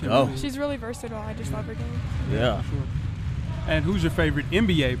She can go. She's really versatile. I just love her game. Yeah. Sure. And who's your favorite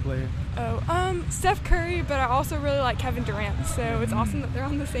NBA player? Steph Curry, but I also really like Kevin Durant. So it's awesome that they're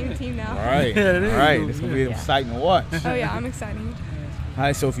on the same team now. All right. Yeah, it is. All right. It's going to be exciting to watch. Oh, yeah, I'm excited. All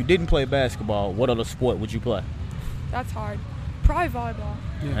right. So if you didn't play basketball, what other sport would you play? That's hard. Probably volleyball.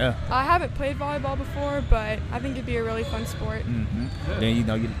 Yeah. I haven't played volleyball before, but I think it'd be a really fun sport. Mm-hmm. Then,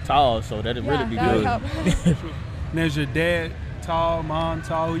 you're tall, so that'd really be that good. would help. Now, is your dad tall, mom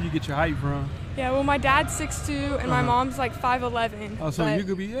tall? Who you get your height from? Yeah, well, my dad's 6'2", and my mom's like 5'11". Oh, so you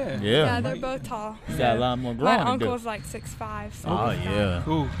could be, Yeah, they're both tall. You got a lot more growing My to do. uncle's like 6'5", so Oh, yeah.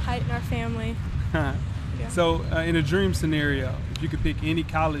 Cool. height in our family. Yeah. So, in a dream scenario, if you could pick any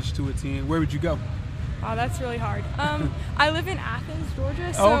college to attend, where would you go? Wow, that's really hard. I live in Athens,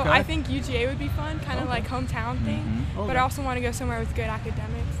 Georgia, so okay. I think UGA would be fun, kind of like hometown thing. Okay. But I also want to go somewhere with good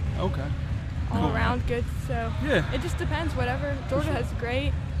academics. Okay. All around good, so Yeah. it just depends. Whatever. Georgia has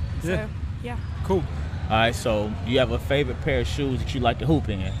great, so yeah. Cool. All right, so do you have a favorite pair of shoes that you like to hoop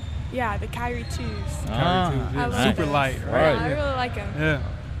in? Yeah, the Kyrie 2s. I love super those. light, Yeah, right? I really like them. Yeah.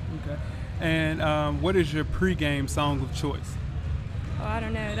 Okay. And what is your pregame song of choice? Oh, I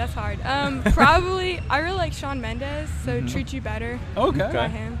don't know. That's hard. Probably, I really like Shawn Mendes, so Treat You Better. Okay. By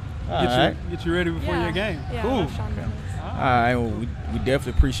him. Get you ready before your game. Yeah, Cool. I love Shawn Mendes. All right, well, we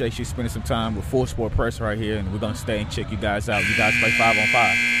definitely appreciate you spending some time with Full Sport Press right here, and we're going to stay and check you guys out. You guys play 5-on-5.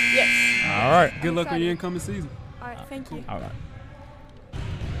 Yes. All right. Good luck on your incoming season. All right, thank you. All right.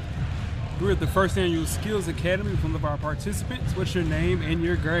 We're at the first annual Skillz Academy with one of our participants. What's your name and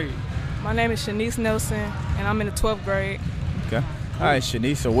your grade? My name is Shanice Nelson, and I'm in the 12th grade. Okay. All right,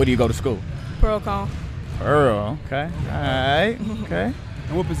 Shanice, so where do you go to school? Pearl-Con. Pearl, okay. All right, okay.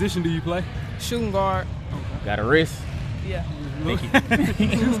 And what position do you play? Shooting guard. Got a wrist? Yeah.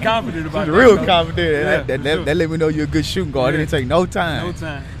 She was confident about She's that. real confident. Yeah, that let me know you're a good shooting guard. It didn't take no time. No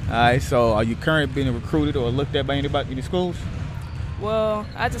time. All right, so are you currently being recruited or looked at by any schools? Well,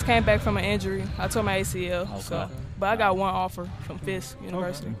 I just came back from an injury. I tore my ACL, but I got one offer from Fisk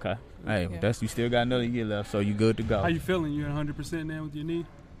University. Okay. Hey, you still got another year left, so you good to go. How you feeling? You 100% now with your knee?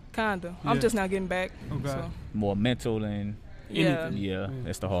 Kinda. Yeah. I'm just not getting back. Okay. So. More mental than anything. Yeah,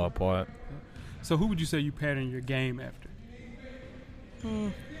 that's the hard part. So who would you say you pattern your game after?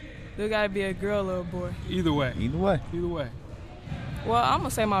 There gotta be a girl or a boy. Either way. Either way. Either way. Well, I'm gonna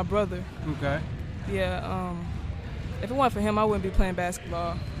say my brother. Okay. Yeah. If it weren't for him, I wouldn't be playing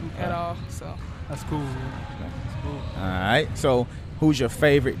basketball at all. So. That's cool. Man. That's cool. All right. So, who's your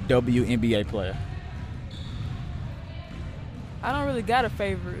favorite WNBA player? I don't really got a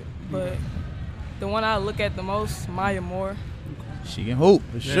favorite, but the one I look at the most, Maya Moore. She can hoop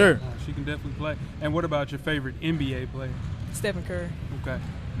for sure. She can definitely play. And what about your favorite NBA player? Stephen Curry. Okay.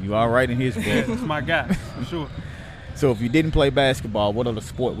 You all right in his book? Yeah, that's my guy, for sure. So if you didn't play basketball, what other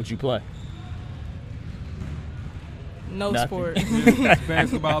sport would you play? No sport.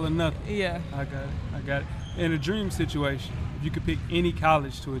 Basketball or nothing. Yeah. I got it. In a dream situation, if you could pick any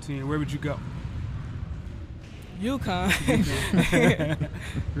college to attend, where would you go? UConn.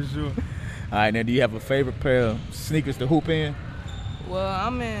 For sure. All right, now do you have a favorite pair of sneakers to hoop in? Well,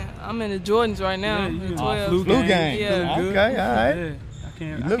 I'm in the Jordans right now. Yeah, the 12. Flu game. Yeah. Okay, all right.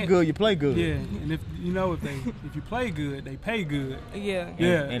 Yeah. You look good, you play good. Yeah, and if you play good, they pay good. Yeah.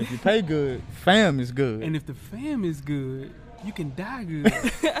 Yeah. And if you pay good, fam is good. And if the fam is good, you can die good.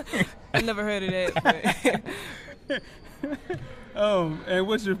 I never heard of that. And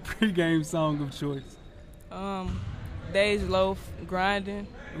what's your pregame song of choice? Days Loaf, Grinding.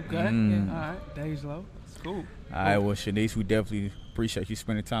 Okay. Yeah. All right. Days Low. That's cool. All right, well, Shanice, we definitely appreciate you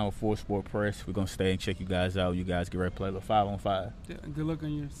spending time with Full Sport Press. We're going to stay and check you guys out. You guys get ready to play a little 5-on-5. Yeah, good luck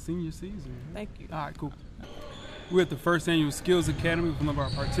on your senior season. Thank you. All right, cool. We're at the first annual Skillz Academy with one of our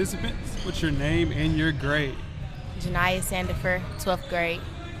participants. What's your name and your grade? Janiyah Sandifer, 12th grade.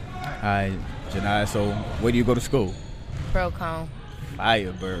 All right, Janiyah, so where do you go to school? Pearl-Con.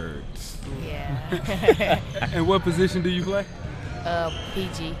 Firebirds. Yeah. And what position do you play?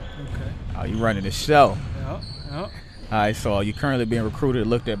 PG. Okay. Oh, you running the show. Yep. All right, so are you currently being recruited or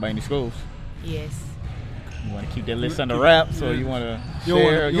looked at by any schools? Yes. You want to keep that list under wraps, or you want to You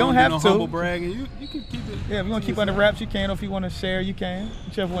share? You don't have to. Humble brag, and you can keep it. Yeah, if you want to keep under wraps, you can. Or if you want to share, you can.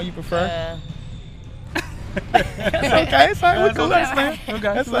 Whichever one you prefer. That's okay. It's all right. We're cool. Understand. Okay.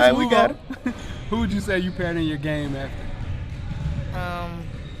 That's all right. We got it. Who would you say you paired in your game after?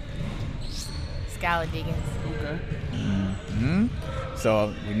 Skylar Diggins. Okay. Mm-hmm.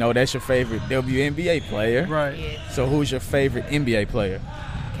 So we know that's your favorite WNBA player. Right. Yes. So who's your favorite NBA player?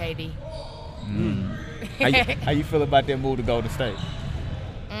 KD. How you feel about that move to Golden State?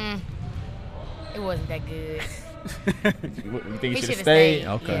 It wasn't that good. You think you should have should've stayed? stayed,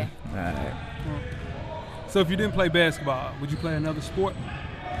 Okay. yeah. All right. So if you didn't play basketball, would you play another sport?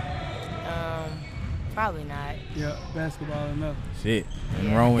 Probably not. Yeah, basketball or nothing. Shit.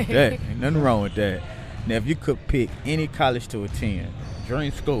 Nothing wrong with that. Ain't nothing wrong with that. Now, if you could pick any college to attend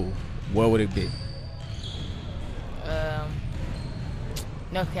during school, where would it be?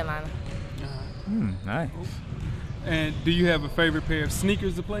 North Carolina. Nice. And do you have a favorite pair of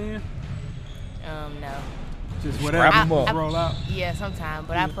sneakers to play in? No. Just whatever. Roll out. Yeah, sometimes,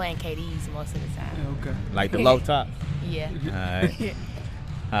 but I play in KDs most of the time. Yeah, okay. Like the low top? Yeah. All right.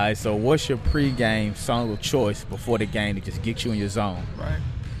 All right, so what's your pregame song of choice before the game to just get you in your zone? Right.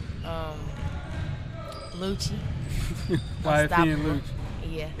 Lucci. YFP and Lucci.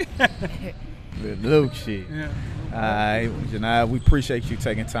 Yeah. Lucci. Yeah. All right, Janai, we appreciate you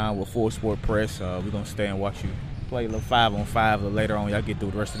taking time with Full Sport Press. We're going to stay and watch you play a little 5-on-5 a little later on. Y'all get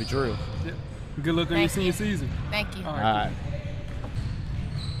through the rest of the drill. Yeah. Good luck on your senior season. Thank you. All right.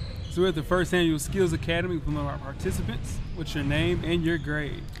 So we're at the first annual Skillz Academy with one of our participants. What's your name and your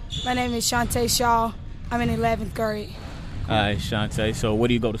grade? My name is Shantae Shaw. I'm in 11th grade. All right, Shantae. So where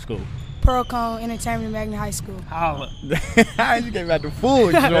do you go to school? Pearl Cone Entertainment Magnet High School. Holla. You came out the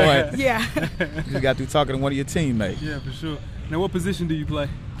full joint. Yeah. You got through talking to one of your teammates. Yeah, for sure. Now, what position do you play?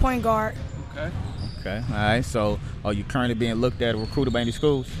 Point guard. Okay. Okay. All right. So are you currently being looked at or recruited by any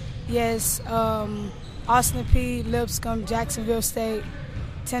schools? Yes. Austin P, Lipscomb, Jacksonville State,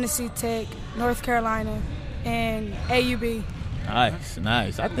 Tennessee Tech, North Carolina, and AUB. Nice,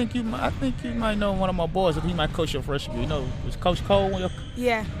 nice. I think you might know one of my boys. He might coach your freshman year. You know, was Coach Cole?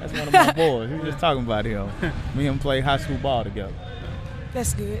 Yeah. That's one of my boys. We were just talking about him. Me and him play high school ball together.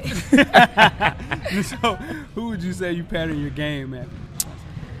 That's good. So, who would you say you pattern your game at?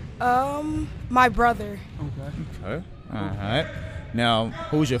 My brother. Okay. All right. Now,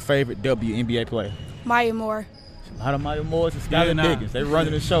 who's your favorite WNBA player? Maya Moore. A lot of Maya Moores and Skylar Diggins. They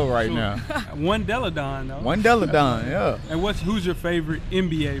running the show right now. One Deladon, though. One Deladon, yeah. And who's your favorite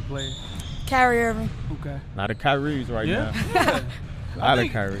NBA player? Kyrie Irving. Okay. A lot of Kyries right now. Yeah. A lot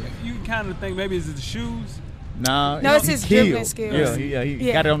of Kyrie. You kind of think maybe it's the shoes. No, it's his dribbling skills. Yeah,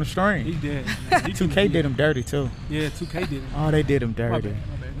 he got it on the string. He did. 2K did him dirty, too. Yeah, 2K did him. Oh, they did him dirty.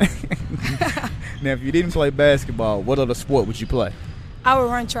 My bad. Now, if you didn't play basketball, what other sport would you play? I would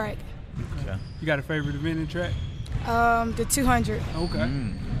run track. Okay. You got a favorite event in track? The 200. Okay.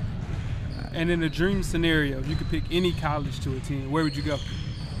 And in a dream scenario, if you could pick any college to attend, where would you go?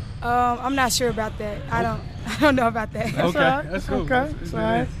 I'm not sure about that. I don't know about that. Okay, that's cool. Okay, that's all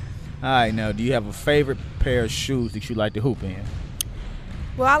right. All right, now, do you have a favorite pair of shoes that you like to hoop in?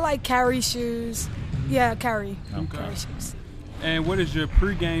 Well, I like Kyrie shoes. Yeah, Kyrie. Okay. Kyrie shoes. And what is your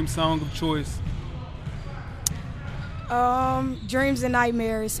pregame song of choice? Dreams and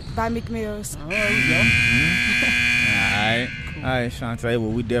Nightmares by Meek Mills. Oh, there we go. All right, Shantae. Well,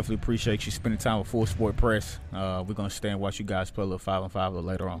 we definitely appreciate you spending time with Full Sport Press. We're going to stay and watch you guys play a little 5-on-5 a little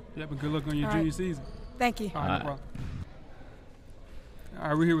later on. Yeah, but good luck on your junior season. Thank you. All right, no problem. All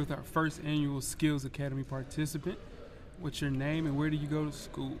right, we're here with our first annual Skillz Academy participant. What's your name and where do you go to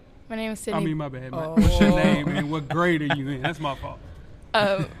school? My name is Sydney. My bad. What's your name and what grade are you in? That's my fault.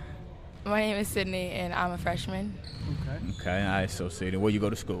 My name is Sydney, and I'm a freshman. Okay, all right, so Sydney, where you go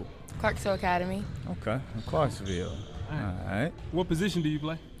to school? Skillz Academy. Okay, in Clarksville. All right. What position do you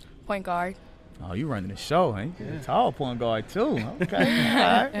play? Point guard. Oh, you running the show, huh? You're a tall point guard, too. Okay,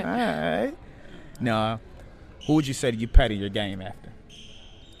 all right. Now, who would you say that you pattern your game after?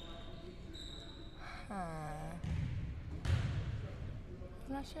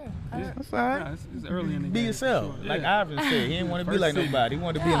 I'm not sure. Yeah, that's all right. No, it's early in the game. Be yourself. Sure. Like Yeah. Ivan said, he didn't want to be like nobody. He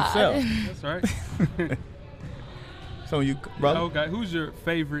wanted to be himself. That's right. So you, brother? Okay, who's your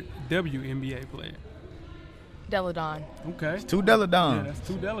favorite WNBA player? Deladon. Okay. It's two Deladon. Yeah, that's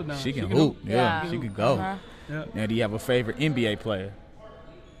two Deladon. She can hoop. Yeah, she can go. Yeah. Now, do you have a favorite NBA player?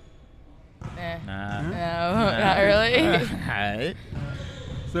 Nah. No, not really. All right.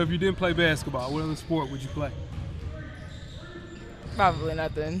 So if you didn't play basketball, what other sport would you play? Probably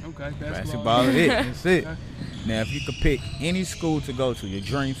nothing. Okay, basketball is it. That's it. Okay. Now, if you could pick any school to go to, your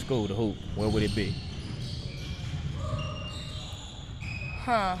dream school to hoop, where would it be?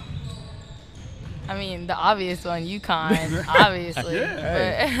 I mean, the obvious one, UConn, obviously.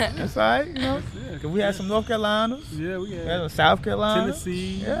 Hey, that's all right. You know, cause we had some North Carolinas. Yeah, we had South Carolina,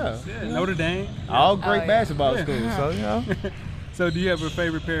 Tennessee. Yeah, Notre Dame. All great basketball schools. So you know. So, do you have a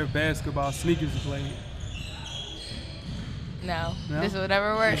favorite pair of basketball sneakers to play in? No, just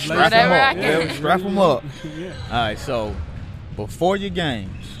whatever works. Strap Whatever I them can. up. Strap them up. Yeah. All right. So, before your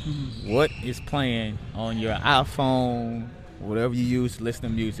games, what is playing on your iPhone? Whatever you use to listen to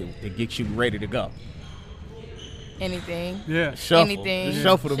music to get you ready to go. Anything. Yeah. Shuffle. Anything. Just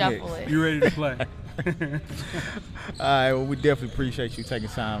shuffle the mix. It. You ready to play? All right. Well, we definitely appreciate you taking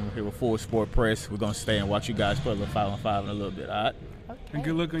time here with Full Sport Press. We're going to stay and watch you guys play a little 5-on-5 in a little bit. All right? Okay. And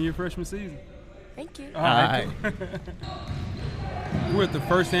good luck on your freshman season. Thank you. All right. We're at the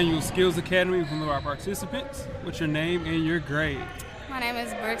first annual Skillz Academy with one of our participants. What's your name and your grade? My name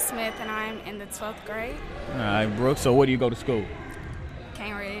is Brooke Smith, and I'm in the 12th grade. All right, Brooke. So where do you go to school?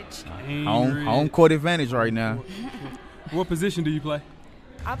 Cane Ridge. Home court advantage right now. What position do you play?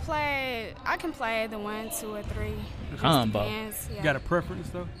 I can play the 1, 2, or 3. Combo. Yeah. You got a preference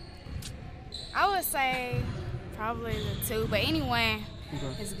though? I would say probably the 2, but anyone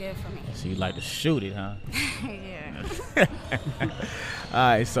is good for me. So you like to shoot it, huh? Yeah. All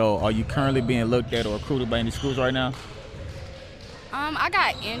right, so are you currently being looked at or recruited by any schools right now? I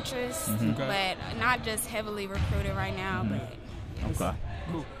got interest, but not just heavily recruited right now. But Okay.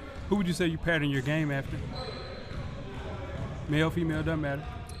 Cool. Who would you say you pattern your game after? Male, female, doesn't matter.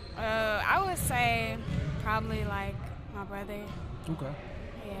 I would say probably like my brother. Okay.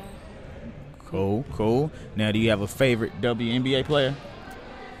 Yeah. Cool. Now, do you have a favorite WNBA player?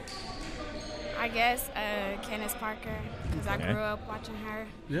 I guess Candace Parker, because I grew up watching her.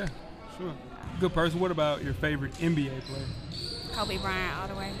 Yeah, sure. Good person. What about your favorite NBA player? Kobe Bryant all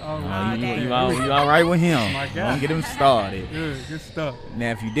the way. You all right with him? My God. Don't get him started. Good stuff.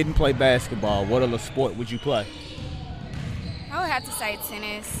 Now, if you didn't play basketball, what other sport would you play? I would have to say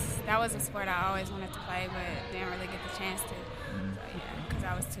tennis. That was a sport I always wanted to play, but didn't really get the chance to. So, yeah, because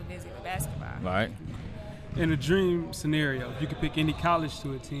I was too busy with basketball. Right. In a dream scenario, if you could pick any college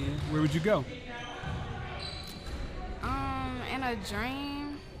to attend, where would you go? In a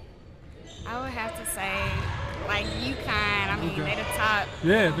dream, I would have to say, like, UConn. I mean, they the top.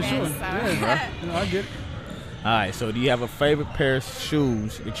 Yeah, for sure. So. Yeah, I get it. All right, so do you have a favorite pair of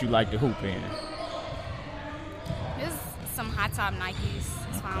shoes that you like to hoop in? Just some high top Nikes.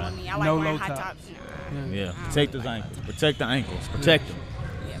 It's fine with me. I like No wearing low high tops. tops. Yeah. Protect those ankles. Protect the ankles. Protect them.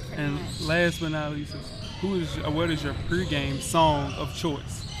 Yeah, pretty And much. last but not least, what is your pregame song of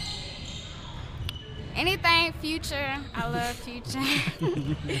choice? Anything Future. I love Future.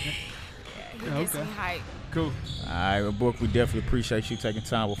 He gets me hyped. Cool. All right, well, Brooke, we definitely appreciate you taking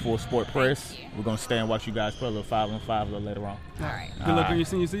time with Full Sport Press. We're going to stay and watch you guys play a little 5-on-5 a little later on. All right. Good luck on your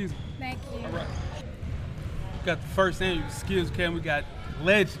senior season. Thank you. All right. We got the first annual Skillz Academy. We got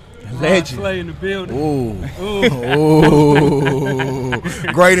Legend. Slay in the building. Ooh.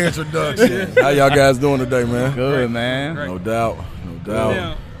 Great introduction. How y'all guys doing today, man? Good, man. No doubt.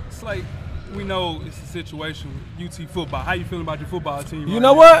 Now, Slay, we know it's a situation with UT football. How you feeling about your football team? You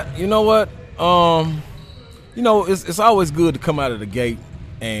know what? It's always good to come out of the gate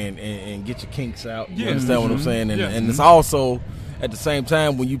and get your kinks out. You understand what I'm saying? And it's also, at the same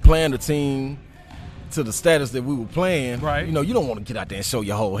time, when you plan the team to the status that we were playing, right? You don't want to get out there and show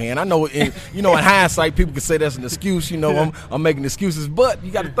your whole hand. I know, in hindsight, people can say that's an excuse. I'm making excuses, but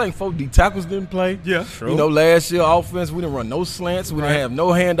you got to think, 4D tackles didn't play. Yeah, true. Last year offense, we didn't run no slants. We didn't have no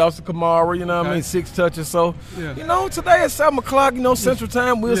handoffs to Kamara. You know what I mean? 6 touches. So, today at 7:00, Central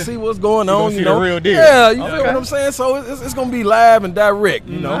Time, we'll see what's going on. See the real deal. Yeah, you feel what I'm saying? So it's gonna be live and direct.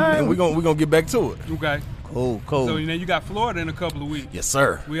 And we're gonna get back to it. Okay. Cool. So you got Florida in a couple of weeks. Yes,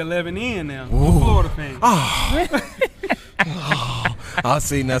 sir. We're 11 in now. I'm a Florida fan. I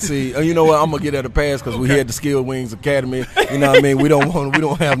see. You know what? I'm gonna get at a pass because we had the Skillz Academy. You know what I mean? We don't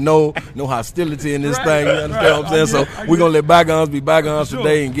have no hostility in this thing. You understand what I'm saying? So we're gonna let bygones be bygones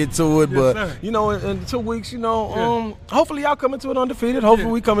today and get to it. But in 2 weeks, hopefully y'all come into it undefeated.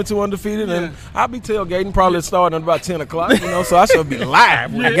 Hopefully we come into undefeated, and I'll be tailgating probably starting at about 10:00. So I should be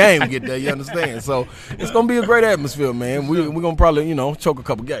live when the game get there. You understand? So it's gonna be a great atmosphere, man. We're gonna probably choke a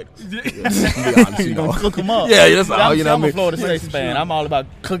couple gators. To be honest, You're gonna cook them up. Yeah, that's all. I'm a Florida State fan. I'm all about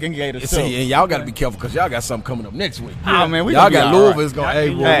cooking gators. See, and y'all got to be careful because y'all got something coming up next week. Oh man, y'all got Louisville's going.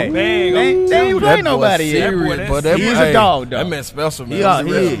 Hey, they ain't play nobody yet. He's a dog, though. That man special, man. Yeah,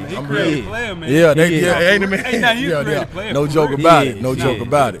 I'm ready. No joke about it. No joke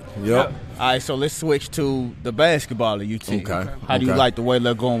about it. Yep. All right, so let's switch to the basketball at UT. Okay. How do you like the way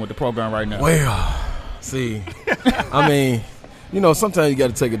they're going with the program right now? Well, see, I mean, sometimes you got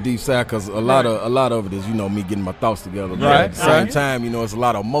to take a deep sigh because a lot of it is, me getting my thoughts together. But at the same time, it's a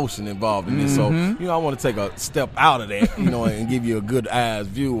lot of emotion involved in this. So, I want to take a step out of that, and give you a good eyes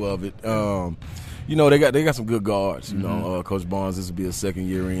view of it. They got some good guards. Coach Barnes, this will be his second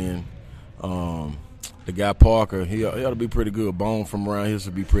year in. The guy Parker, he ought to be pretty good. Bone from around here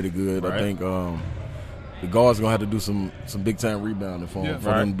should be pretty good. Right. I think the guards are gonna have to do some big time rebounding for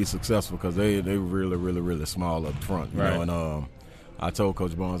them to be successful because they really, really, really small up front. You know, and I told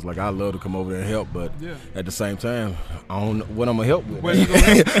Coach Barnes, I love to come over there and help, but at the same time, I don't know what I'm going to help with.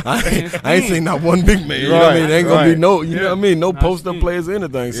 I ain't seen not one big man. You know what I mean? There ain't going to be no, you know what I mean, no post-up players or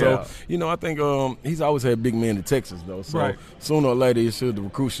anything. So, I think he's always had big men in Texas, though. So, sooner or later, the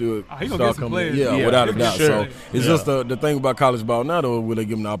recruit should start coming in. Yeah, without a doubt. So, it's just the thing about college ball now, though, will they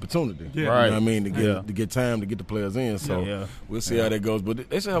give them the opportunity? You know what I mean? To get time to get the players in. So, we'll see how that goes. But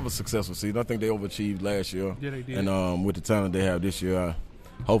they should have a successful season. I think they overachieved last year. Yeah, they did. And with the talent they have this year,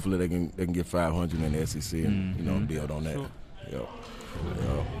 hopefully they can get 500 in the SEC and build on that. Sure. Yep.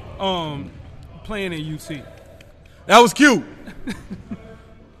 Playing at UT. That was cute.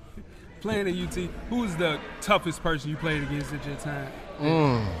 Playing at UT, who was the toughest person you played against at your time?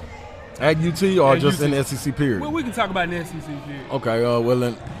 At UT or at just UT? in the SEC period? Well, we can talk about in the SEC period. Okay,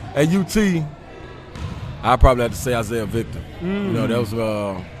 at UT, I probably have to say Isaiah Victor.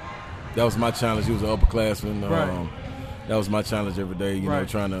 That was my challenge. He was an upperclassman. Right. That was my challenge every day,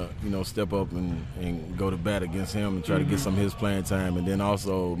 trying to, step up and go to bat against him and try to get some of his playing time. And then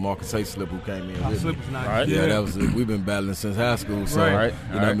also Marcus Hayslip, who came in with me. Was nice. Right. Yeah, that was we've been battling since high school. So, Right.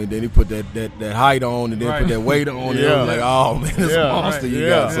 what I mean? Then he put that height on and then put that weight on. And it was like, oh, man, it's a monster you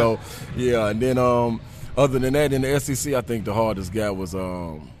got. So, and then other than that, in the SEC, I think the hardest guy was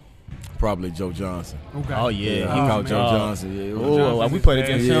probably Joe Johnson. Okay. Oh, yeah. He called Joe Johnson. Yeah, we played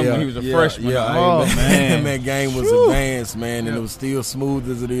against him when he was a freshman. Yeah, man. That game was advanced, man, and it was still smooth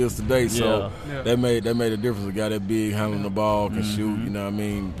as it is today. So that made a difference. A guy that big, handling the ball, can shoot, you know what I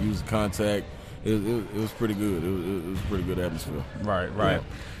mean, use contact. It was pretty good. It was a pretty good atmosphere. Right. Yeah.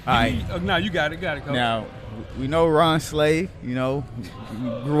 All right. No, you got it, Coach. Now, we know Ron Slade, we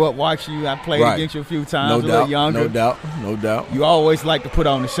grew up watching you. I played against you a few times, little younger. No doubt. You always like to put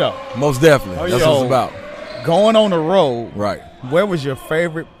on the show. Most definitely. That's what it's about. Going on the road, right? Where was your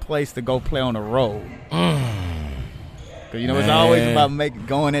favorite place to go play on the road? Because it's always about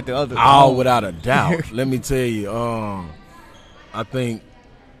going at the other. Oh, without a doubt. Let me tell you, I think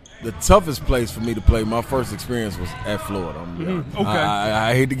the toughest place for me to play, my first experience was at Florida. Okay.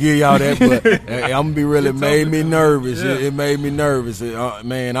 I hate to give y'all that, but I'm going to be real. It made me nervous. It made me nervous.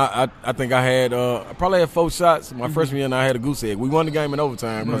 Man, I think I had I probably had 4 shots. My freshman year, and I had a goose egg. We won the game in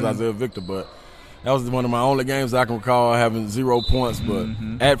overtime because Isaiah Victor, but that was one of my only games I can recall having 0 points. But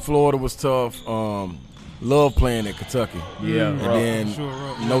at Florida was tough. Love playing at Kentucky. Yeah, and then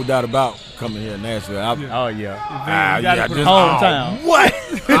no doubt about coming here in Nashville. Oh, yeah. Hometown. What?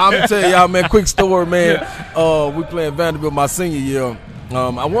 I'm telling y'all, man, quick story, man. We playing Vanderbilt my senior year.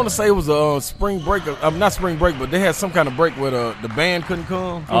 I want to say it was a spring break. Not spring break, but they had some kind of break where the band couldn't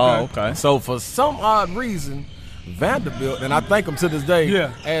come. Oh, okay. So for some odd reason, Vanderbilt, and I thank them to this day,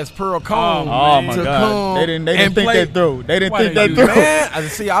 asked Pearl Cone to come. They didn't think that through. They didn't think that through. Man,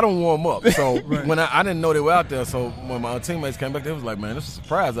 I don't warm up. So when I didn't know they were out there, so when my teammates came back, they was like, man, this is a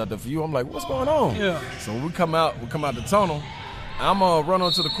surprise out there for you. I'm like, what's going on? Yeah. So we come out the tunnel. I'm run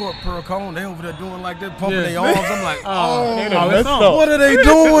onto the court, Pearl Cone. They over there doing like that, pumping their arms. I'm like, what are they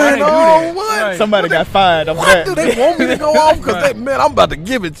doing? What? Somebody got fired. What do they want me to go off? Because I'm about to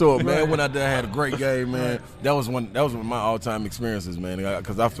give it to them, man. When I had a great game, man. That was one of my all-time experiences, man.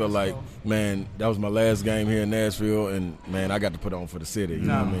 Because I felt like, man, that was my last game here in Nashville, and man, I got to put on for the city. You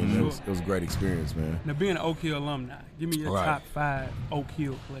know what I mean? It was a great experience, man. Now, being an Oak Hill alumni, give me your top 5 Oak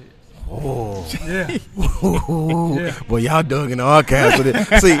Hill players. Oh, yeah. Well, y'all dug in the archives for this.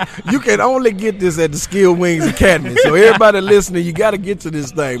 See, you can only get this at the Skillz Wings Academy. So everybody listening, you got to get to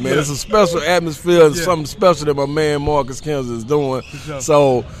this thing, man. It's a special atmosphere. It's something special that my man Marcus Skillz is doing.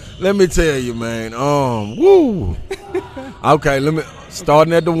 So let me tell you, man. Woo. Okay,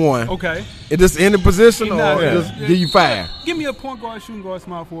 starting at the 1. Okay. Is this any position or just give you 5? Give me a point guard, shooting guard,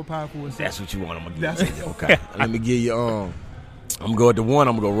 small forward, power forward. That's what you want. I'm gonna give you. Okay. Let me give you I'm going to go at the 1.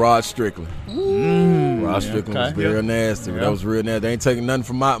 I'm going to go Rod Strickland. Rod Strickland was real nasty. That was real nasty. They ain't taking nothing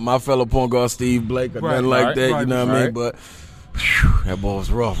from my fellow point guard, Steve Blake, or nothing like that. You know what I mean? But that boy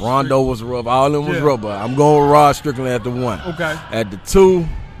was rough. Rondo was rough. All of them was rough. But I'm going with Rod Strickland at the 1. Okay. At the 2,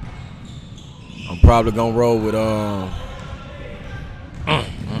 I'm probably going to roll with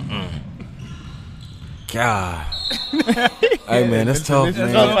God. Hey, man, that's tough,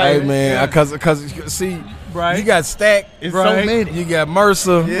 man. Hey, man, because see, you got Stack. It's so many. You got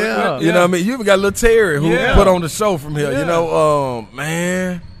Mercer. Yeah. You know what I mean? You even got Lil Terry, who put on the show from here. You know,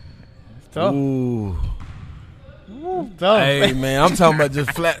 man. It's tough. Ooh. Tough. Hey, man, I'm talking about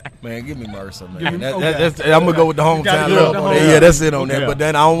just flat. Man, give me Mercer, man. I'm going to go with the hometown love. Yeah, that's it on that. But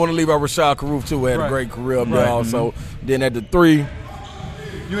then I don't want to leave out Rashad Caruth, too, who had a great career up there also. Then at the 3.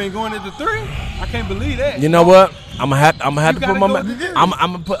 You ain't going at the 3? I can't believe that. You know what? I'm gonna have to put my man. I'm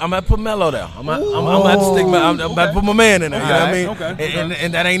gonna put Melo there. I'm gonna have to stick. I'm about to put my man in there. You know what I mean? Okay.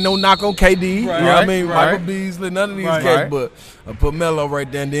 And that ain't no knock on KD. You know what I mean? Michael Beasley, none of these guys. But I put Melo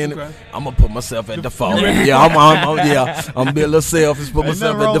right there, and then I'm gonna put myself at the 4. Yeah, I'm gonna be a little selfish. Put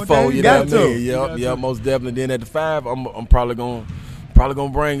myself at the 4. You know what I mean? Yeah, most definitely. Then at the 5, I'm probably gonna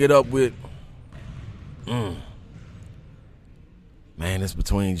bring it up with. Man, it's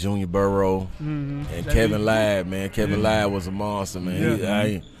between Junior Burrow and Kevin Ladd, man. Kevin Ladd was a monster, man.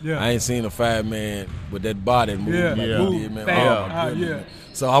 I ain't seen a 5-man with that body move like he did, man. Man.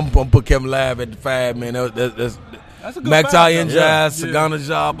 So I'm going to put Kevin Ladd at the 5, man. That's a good McTy and Jazz, Sagana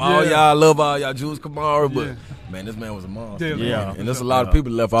Job, all y'all, love all y'all, Jules Kamara, but man, this man was a monster. And there's a lot of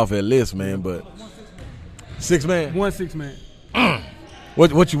people left off that list, man, but 6-man? 1 6-man.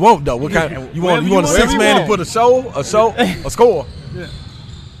 What you want though? What kind? You want a 6-man to put a score? Yeah.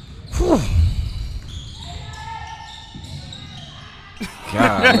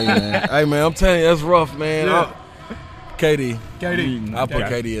 God, man. Hey man, I'm telling you, that's rough, man. Yeah. KD. I put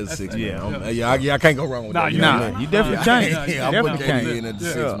Okay. KD as 6. Yeah. I can't go wrong with that. You definitely can't. I put KD in at the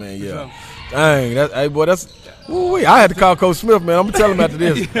 6, man. Yeah. Dang, that's. Ooh, I had to call Coach Smith, man. I'm gonna tell him after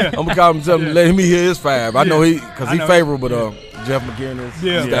this. I'm gonna call him and tell him let him hear his 5. I know because he favorable to Jeff McGinnis,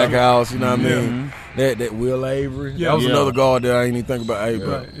 Stackhouse. You know what I mean? That Will Avery. That was another guard that I ain't even think about. Avery.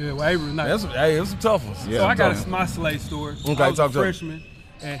 Right. Yeah, well, Avery's nice. It was some tough ones. So I got my Slade story. Okay, I was a freshman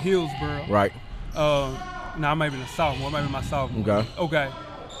at Hillsboro. Right. I might be a sophomore. Maybe my sophomore. Okay.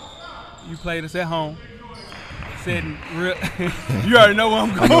 You played us at home. Sitting real. You already know where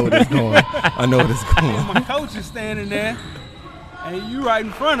I'm going. I know where this going. My coach is standing there, and you right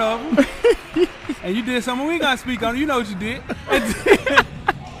in front of him, and you did something we ain't gonna speak on. You know what you did.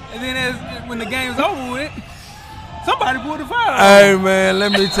 And then when the game's over with, somebody pulled the foul. Hey man,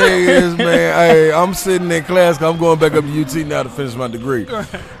 let me tell you this, man. Hey, I'm sitting in class because I'm going back up to UT now to finish my degree. Right.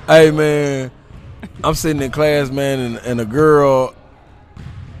 Hey man, I'm sitting in class, man, and a girl,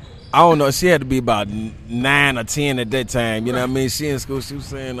 I don't know, she had to be about 9 or 10 at that time. You know what I mean? She in school, she was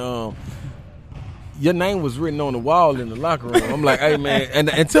saying, your name was written on the wall in the locker room. I'm like, hey man,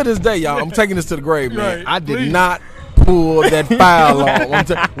 and to this day, y'all, I'm taking this to the grave, man. Right, I did not pull that foul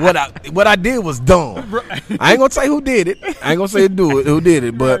on. What I did was dumb. Right. I ain't gonna say who did it. I ain't gonna say who did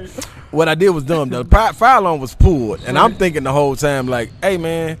it, but what I did was dumb. The foul on was pulled, and I'm thinking the whole time like, hey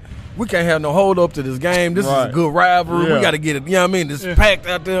man, we can't have no hold up to this game. This is a good rivalry. We got to get it. You know what I mean? This is packed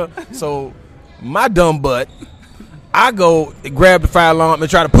out there. So my dumb butt, I go grab the foul arm and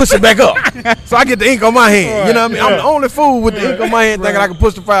try to push it back up. So I get the ink on my hand. You know what I mean? I'm the only fool with the ink on my hand thinking I can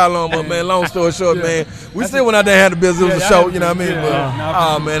push the foul arm up, man. Long story short, man, we still went out there and had the business. It was a show, you know what I mean?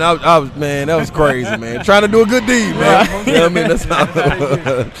 But, man, I was, man, that was crazy, man. Trying to do a good deed, man. You know what I mean? That's how.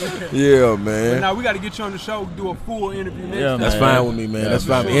 Yeah, man. But now we got to get you on the show, do a full interview next time. That's fine with me, man. That's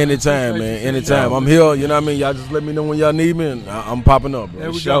fine. Anytime, man. Anytime. I'm here, you know what I mean? Y'all just let me know when y'all need me, and I'm popping up,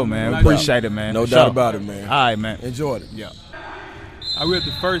 bro. Show, man. Appreciate it, man. No doubt about it, man. All right, man. Enjoyed it. Yeah. We're at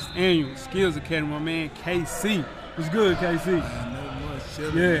the first annual Skillz Academy. My man KC. What's good, KC? Nothing much.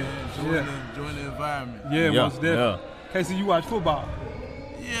 Chilling, man. Enjoying the environment. Yeah, most definitely. KC, you watch football?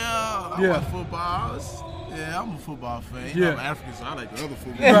 Yeah, I watch football. I'm a football fan. You know, I'm African, so I like the other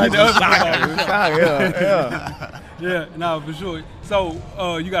football. Right, the other football. Yeah, no, for sure.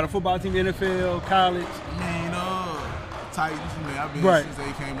 So, you got a football team, NFL, college? I mean, Titans, man. I've been since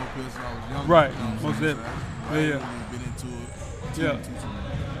they came up here since I was young. Right, you know most definitely. I've been into it.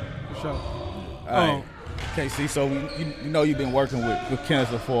 For sure. All right. KC, so you know you've been working with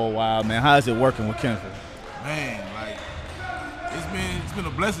Kensler for a while, man. How is it working with Kensler? Man, like it's been a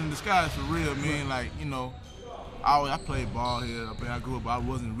blessing in disguise for real, man. Like, you know, I played ball here. I grew up, I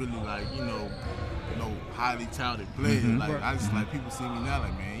wasn't really like, you know, highly talented player. Like I just like people see me now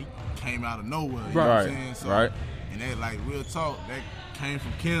like, man, he came out of nowhere. You know what I'm saying? So, and that like real talk, that came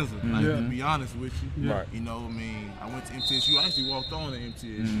from Kensler, like to be honest with you. You know, I mean, I went to MTSU. I actually walked on to MTSU.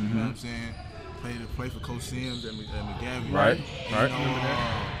 You know what I'm saying? Played for Coach Sims and McGavin. Right.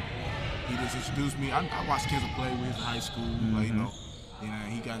 He just introduced me. I watched Kensler play when he was in high school. Like, you know,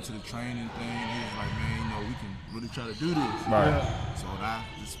 he got into the training thing. He was like, man, you know, we can really try to do this. So I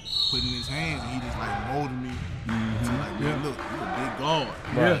just put in his hands, and he just like molded me to like, man, look, you're a big guard.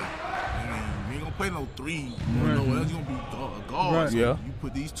 You ain't gonna play no 3. You know what else? You gonna be a guard. So you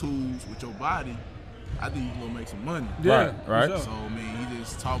put these tools with your body, I think you gonna make some money. Right. So I mean, he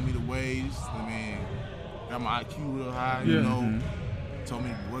just taught me the ways. I mean, got my IQ real high. You know, told me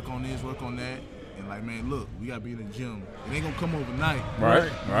to work on this, work on that, and like, man, look, we gotta be in the gym. It ain't gonna come overnight. Right.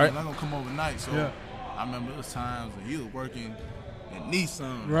 It's not gonna come overnight. So I remember those times when he was working at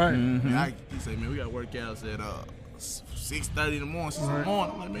Nissan. Right. And he said, man, we got workouts at 6:30 in the morning, 6 in the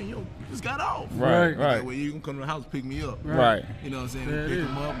morning. I'm like, man, yo, you just got off. Right. Like, well, you can come to the house and pick me up. Right. You know what I'm saying? We pick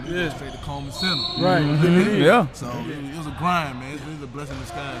him up, we go straight to Coleman Center. Right. So it was a grind, man. It was a blessing in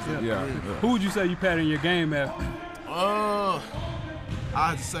disguise. Who would you say you pattern your game after? I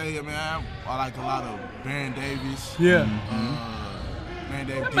have to say, man, I like a lot of Baron Davis. Man,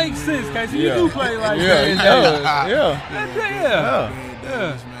 that makes sense, Casey. You do play like that.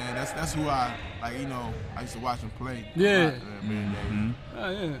 Man, that's who I like. You know, I used to watch him play. Yeah. Man, Oh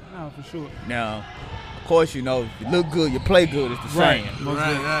yeah, no, for sure. Now, of course, you know, if you look good, you play good. It's the same.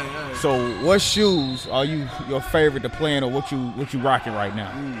 Right. So, what shoes are your favorite to play in, or what you rocking right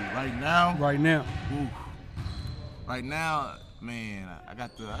now? Right now, man, I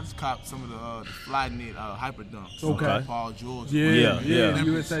just copped some of the Fly Knit Hyper Dunks. Okay. Paul George. Yeah.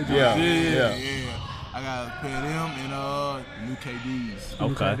 USA George. Yeah. I got a pair of them and new KDs.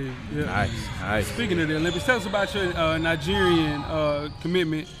 Okay. Nice. Speaking of the Olympics, tell us about your Nigerian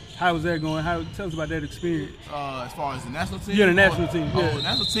commitment. How was that going? Tell us about that experience. As far as the national team? Yeah, the national team. Yeah. The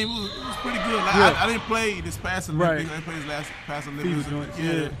national team was pretty good. Like, I didn't play this past Olympics. I didn't play this past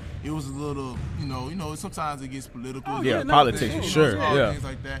Olympics. It was a little, you know, sometimes it gets political. Politics, sure. Things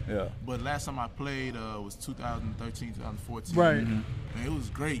like that. Yeah. But last time I played was 2013, 2014. Right. Man, it was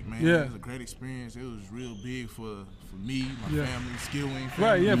great, man. Yeah. It was a great experience. It was real big for me, my family, Skill Wing family.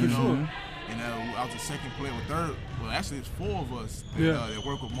 Right, yeah, for sure. And I was the second player with third. Well, actually, it's four of us that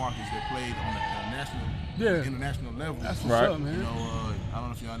work with Marcus that played on the international level. That's what's up, man. You know, I don't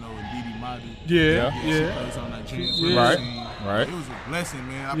know if y'all know Ndidi Madu. Yeah. She plays on Nigerian team. Right. It was a blessing,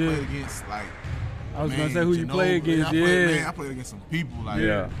 man. I played against I was gonna say who you play against. I played against some people like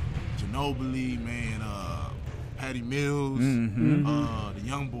Ginobili, man. Patty Mills, the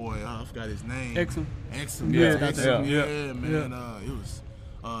young boy. I forgot his name. Exum. Yeah, man. It was.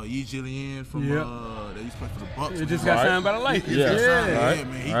 Yi Jillian from they used to play for the Bucks. It just got signed by the Lakers.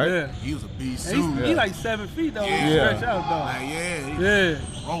 Man. He was a beast too. He like 7 feet though. Stretch out though.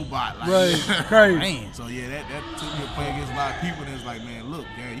 Robot. Crazy. So that took me to play against a lot of people. That's like, man, look,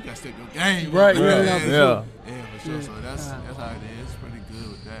 you gotta step your game. Right. For sure. So that's how it is. It's pretty good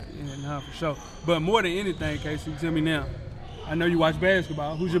with that. Yeah, nah, for sure. But more than anything, Casey, tell me now. I know you watch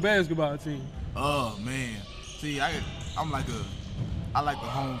basketball. Who's your basketball team? Oh man, see, I like the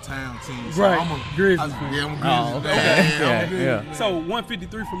hometown team. So right. I'm a Grizzlies. I'm a Grizzlies. Yeah. So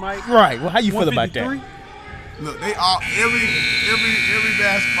 153 for Mike. Right. Well, how you feel about that? Look, they all every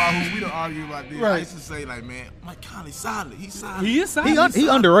basketball who we don't argue about this. Right. I used to say like, man, Mike Conley's solid. He's solid. He is solid. He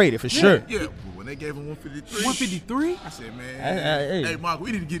underrated for sure. Yeah. When they gave him 153. 153? I said, man, hey, Mark,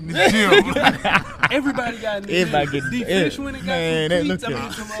 we need to get in this gym. Everybody got in this gym. D-Fish when it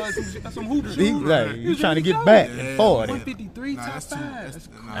got some hoop shoes. He's trying to get back and forward. 153 top 5.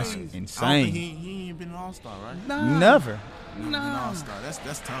 That's insane. I don't think he ain't been an all-star, right? Nah. Never. All-star. That's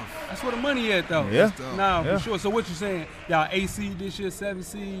tough. That's where the money at, though. Yeah. Nah, for sure. So what you saying? Y'all 8 seed this year, 7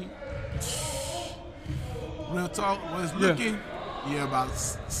 seed? Real talk, was looking... Yeah, about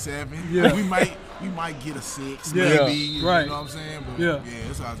 7. Yeah. We might get a 6, maybe. Right. You know what I'm saying? But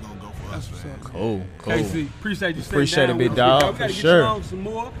that's how it's gonna go for us, man. Cool. Casey, appreciate you. Appreciate it, big dog. We gotta for get you on some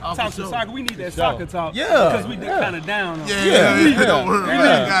more. Talk some soccer. We need that soccer talk. Yeah. Because we kind of down on it. Don't worry.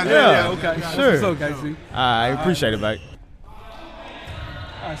 Okay. Sure. So, Casey. I appreciate it, mate.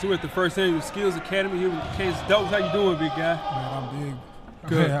 All right, so we're at the first inning of Skillz Academy here with Case Dokes. How you doing, big guy? Man, I'm big.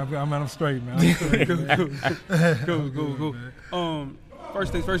 Good. I'm straight, man. Cool.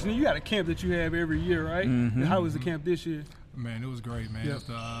 First things first, you got a camp that you have every year, right? Mm-hmm. How was the camp this year? Man, it was great, man. Yep. It's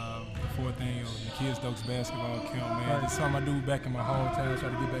the fourth thing of the Kids Dokes basketball camp, man. Right. It's something I do back in my hometown, try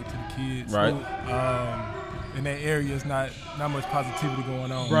to get back to the kids. Right. In that area, it's not much positivity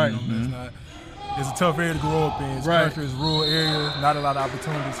going on. Right. You know? It's a tough area to grow up in. It's country, it's rural area, not a lot of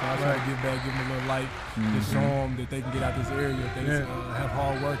opportunities. So I try to get back, give them a little light, just show them that they can get out this area if they have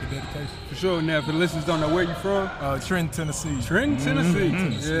hard work and dedication. For sure. Now, for the listeners don't know where you from? Trenton, Tennessee.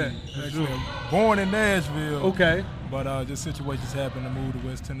 Yeah. Actually, born in Nashville. Okay. But just situations happened to move to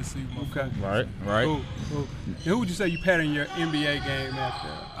West Tennessee. Right. Cool. And who would you say you pattern your NBA game after?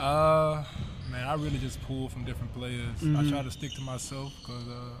 Man, I really just pull from different players. I try to stick to myself because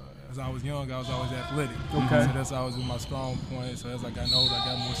as I was young, I was always athletic. Okay. So that's always my strong point. So as I got older, I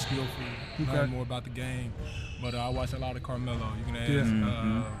got more skillful, learned more about the game. But I watch a lot of Carmelo. You can ask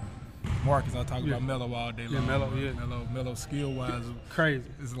Marcus. I talk about Melo all day long. Melo skill-wise, crazy.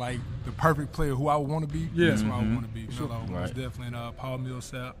 It's like the perfect player who I would want to be. That's who I would want to be. Melo was definitely Paul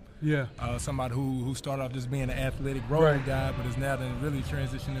Millsap. Yeah. Somebody who started off just being an athletic rolling guy, but is now to really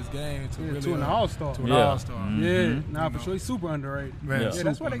transition his game to an all-star. To an all-star. For sure. He's super underrated.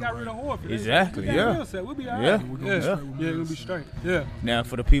 That's why they got rid of Horford. Exactly. We'll be all right. We'll be straight. Yeah. Now,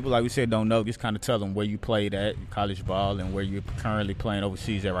 for the people, like we said, don't know, just kind of tell them where you played at college ball and where you're currently playing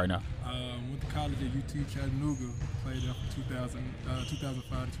overseas at right now. Went to college at UT Chattanooga. Played there from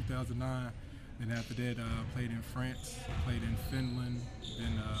 2005 to 2009. Then after that, played in France, played in Finland,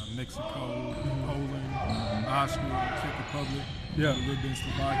 then Mexico, Poland, Austria, Czech Republic, a little bit in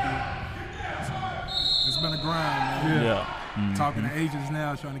Slovakia. So it's been a grind, man. Yeah. Talking to agents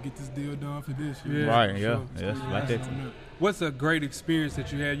now, trying to get this deal done for this year. Right, yeah. Yes, like that. What's a great experience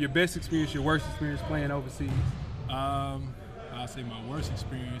that you had? Your best experience, your worst experience playing overseas? I'll say my worst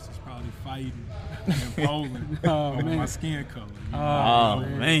experience is probably fighting in Poland over my skin color.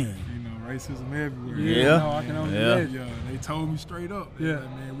 Man. You know, racism everywhere. Yeah. No, I can only imagine. Yeah, they told me straight up. Like,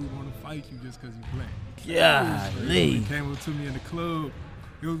 man, we want to fight you just because you're black. Golly. They came up to me in the club.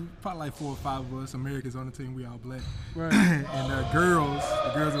 It was probably like 4 or 5 of us Americans on the team. We all black. Right. And the girls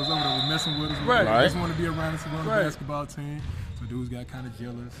that was over there were messing with us. Right. They just want to be around us and run the basketball team. So dudes got kind of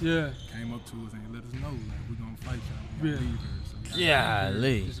jealous. Yeah. Came up to us and let us know, like, we're going to fight y'all. We're going to leave her.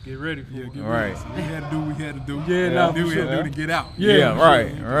 Golly. Just get ready for it. Right. So we had to do what we had to do. Yeah, no, we had to do to get out. Yeah,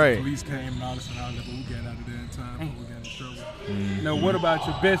 right. The police came and all this and all that, but we got out of there in time before we got in trouble. Now, what about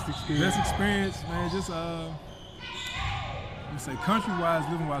your best experience? Best experience, man, just let's say country-wise,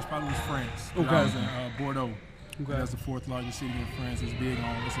 living-wise, probably was France. Okay. I was in Bordeaux. Okay. That's the 4th largest city in France. It's big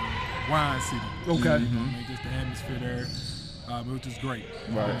on, it's a wine city. Okay. I mean, just the atmosphere there. It was just great.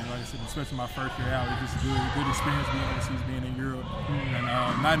 Right. Like I said, especially my first year out, it was just a good experience being overseas, being in Europe. And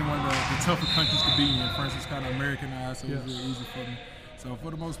not in one of the tougher countries to be in. France is kind of Americanized, so it was really easy for me. So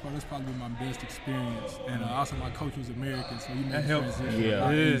for the most part, that's probably my best experience. And also my coach was American, so he made the transition a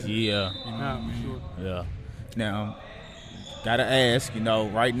lot easier. Yeah. You know what I mean? Yeah. Now, gotta ask,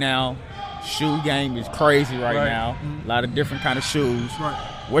 right now, shoe game is crazy right now. A lot of different kind of shoes. Right.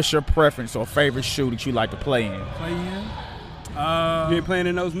 What's your preference or favorite shoe that you like to play in? You ain't playing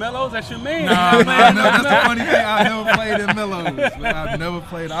in those mellows? That's your man. Nah, man, no, that's the funny thing. I never played in mellows. I've never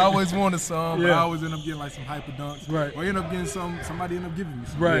played. I always wanted some, but I always end up getting like some hyper dunks. Right. Or end up getting somebody end up giving me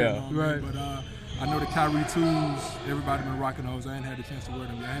some. Right, you know what I mean? right. But I know the Kyrie 2s, everybody been rocking those. I ain't had the chance to wear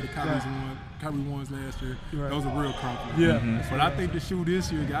them yet. I had the Kyrie 1s last year. Right. Those are real comfortable. Yeah. But I think the shoe this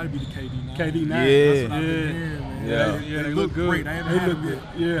year got to be the KD 9. KD 9. That's what I've been hearing, man. Yeah, They look good. great. I haven't had them yet.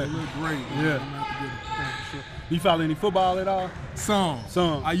 Yeah. They look great. Yeah. I'm gonna have to get them. You follow any football at all? Some.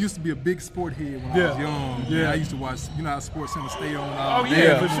 I used to be a big sport head when I was young. Yeah. I used to watch, how Sports Center stay on all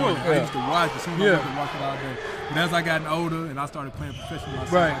day. For sure. I used to watch it. Soon as I could watch it all day. But as I gotten older and I started playing professional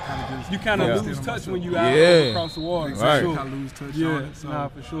myself, I kind of just... You kind of lose touch when you out across the water. Exactly. I lose touch on it.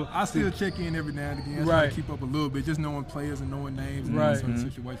 So for sure. I still check in every now and again. Try to keep up a little bit, just knowing players and knowing names and certain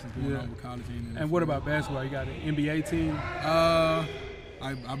situations going on with college and what about basketball? You got an NBA team?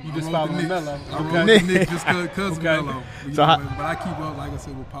 You just follow Melo. I wrote the Knicks just because of Melo. But I keep up, like I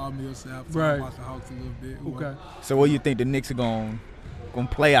said, with Paul Millsap. So I watch the Hawks a little bit. Okay. So what do you think the Knicks are going to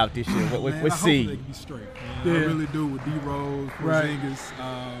play out this year? What seed? They can be straight. I really do with D Rose, Porzingis,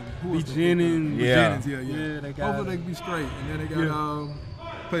 B. Jennings. Yeah, they got. Hopefully they can be straight. And then they got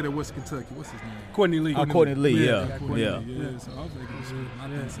played at West Kentucky. What's his name? Courtney Lee. Courtney Lee. So hopefully they can be straight. I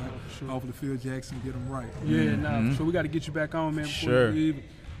think so. Sure. Hopefully Phil Jackson get them right. So we got to get you back on, man. Sure. You leave.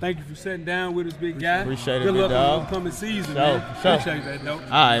 Thank you for sitting down with us, big guy. Appreciate it, Good luck dog. on the upcoming season, man. Appreciate that, dope. All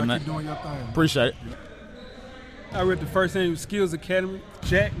right, man. Keep doing your thing. Appreciate it. I read the first name was Skillz Academy.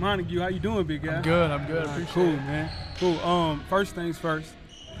 Jack Montague, how you doing, big guy? I'm good. Appreciate cool, it. Man. Cool. First things first.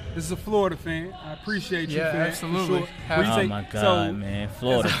 This is a Florida fan. I appreciate you, fan. Absolutely. For sure. Oh my God, man,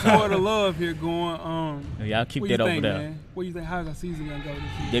 Florida. Florida love here going on. Y'all keep that over there. Man? What do you think? How's our season gonna go this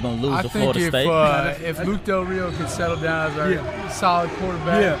year? They're gonna lose I to think Florida State. If Luke Del Rio can settle down as our solid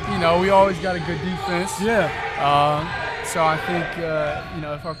quarterback, we always got a good defense. So I think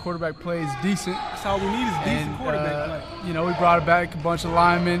if our quarterback plays decent, that's all we need is decent quarterback play. We brought back a bunch of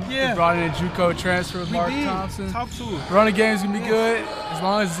linemen. We brought in a JUCO transfer with Mark Thompson. Talk to him. Running game's gonna be good as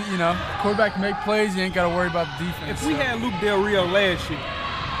long as quarterback can make plays. You ain't got to worry about the defense. If we had Luke Del Rio last year,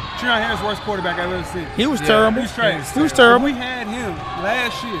 Treon Harris worst quarterback I've ever seen. He was terrible. He was terrible. If we had him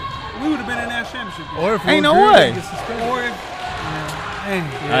last year, we would have been in that championship. Or if ain't no way.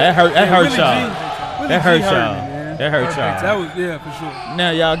 That hurt y'all. That hurt y'all. That hurt y'all. That was for sure. Now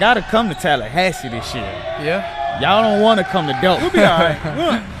y'all gotta come to Tallahassee this year. Yeah. Y'all don't want to come to Dope. We'll be all right.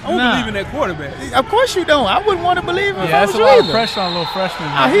 I don't believe in that quarterback. Of course you don't. I wouldn't want to believe in. Yeah, that's a lot of pressure on a little freshman.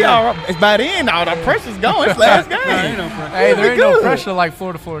 He all right. It's by the end. All the pressure's going. It's last game. Ain't no pressure. Hey, there ain't no pressure like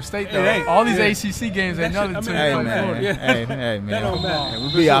Florida State though. All these ACC games ain't nothing to Hey man. That don't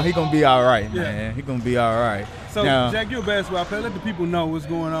matter. He gonna be all right, man. He gonna be all right. So Jack, you're a basketball player. Let the people know what's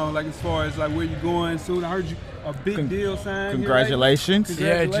going on. Like as far as like where you're going soon. I heard you a big deal signed. Congratulations.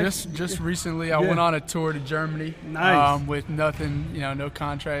 Yeah, just recently I went on a tour to Germany. Nice. With nothing, no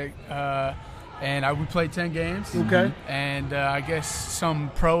contract. And we played 10 games. Okay. And I guess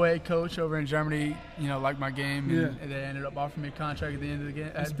some pro-A coach over in Germany, liked my game. And they ended up offering me a contract at the end of the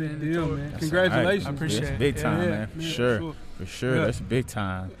game. That's a big deal, man. Congratulations. I appreciate it. That's big time, man. For sure. Yeah. That's big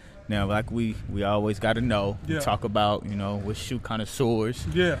time. Now, like we always got to know. We talk about, with shoe connoisseurs.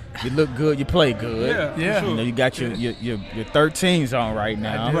 Yeah. You look good, you play good. Yeah. Sure. You got your 13s on right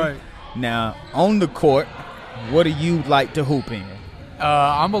now. Right. Now, on the court, what do you like to hoop in?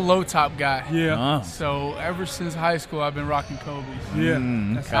 I'm a low top guy. Yeah. So ever since high school, I've been rocking Kobe's. Yeah.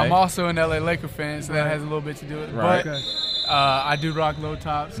 Okay. I'm also an LA Laker fan, so that has a little bit to do with it. Right. But I do rock low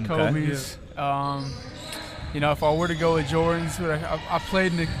tops, Kobe's. If I were to go with Jordans, I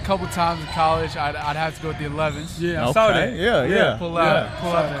played in a couple times in college. I'd have to go with the 11s. Yeah, I saw that. Yeah. Pull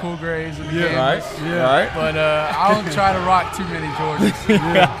out the cool grades of the game. Right. But I don't try to rock too many Jordans.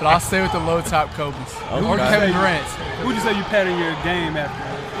 But I'll stay with the low top Kobe's. Okay. Or Kevin Durant. Who would you say you pattern your game after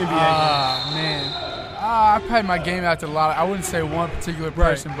NBA? Man. I pattern my game after a lot. I wouldn't say one particular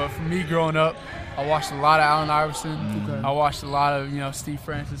person, but for me growing up, I watched a lot of Allen Iverson. Okay. I watched a lot of, Steve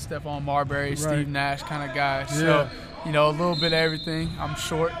Francis, Stephon Marbury, Steve Nash kind of guys. Yeah. So, a little bit of everything. I'm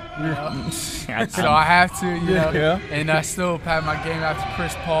short, so I have to, and I still pat my game after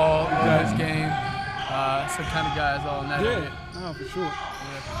Chris Paul, his game. Some kind of guys all in that. No, for sure.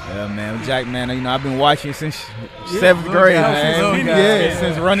 Yeah, man. Jack, man, I've been watching since 7th grade, man.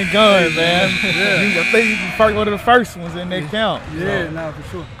 Since running gun, man. I think you probably one of the first ones in that count. Yeah, for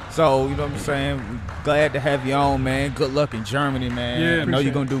sure. So, you know what I'm saying? We're glad to have you on, man. Good luck in Germany, man. Yeah, I know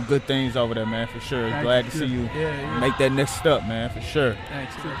you're going to do good things over there, man, for sure. Glad to see you make that next step, man, for sure.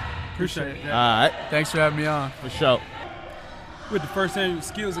 Thanks. Appreciate it. All right. Thanks for having me on. For sure. With the first annual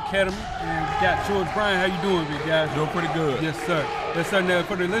Skillz Academy, and we got George Bryan. How you doing, big guys? Doing pretty good. Yes, sir. Yes, sir. Now,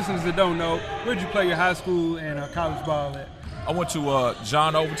 for the listeners that don't know, where did you play your high school and college ball at? I went to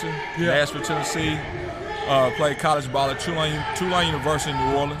John Overton, Nashville, Tennessee. Played college ball at Tulane University in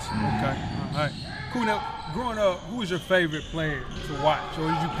New Orleans. Okay. All right. Cool. Now, growing up, who was your favorite player to watch,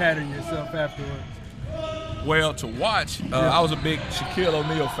 or did you pattern yourself afterwards? Well, to watch, I was a big Shaquille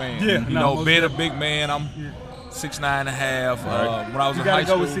O'Neal fan. Yeah. Being a big man, I'm 6'9.5". When I was in high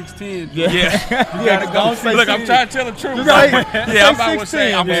school, you gotta go with 6'10". Yeah. You gotta go with 6'10". Look, I'm trying to tell the truth. I'm about to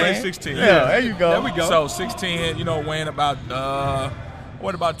say 16. Yeah, there you go. There we go. So 6'10", weighing about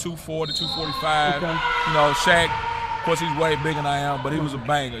 240, 245. Okay. Shaq. Of course, he's way bigger than I am, but he was a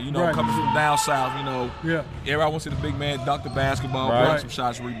banger. Coming from down south, everybody wants to see the big man dunk the basketball, break some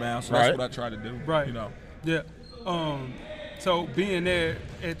shots, rebounds. So that's what I try to do. Right. Yeah. So being there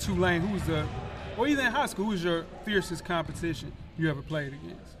at Tulane, either in high school, who was your fiercest competition you ever played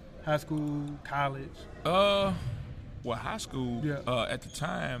against? High school, college? High school, at the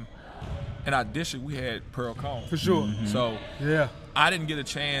time, in our district, we had Pearl Cone. For sure. Mm-hmm. So I didn't get a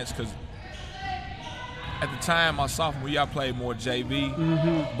chance because at the time, my sophomore year, I played more JV.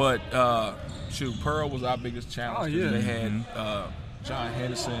 Mm-hmm. But, Pearl was our biggest challenge. They had John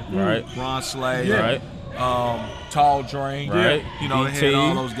Henderson, Ron Slade, Tall Drain. Right. They had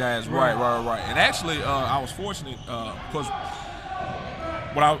all those guys. Right. And actually, I was fortunate because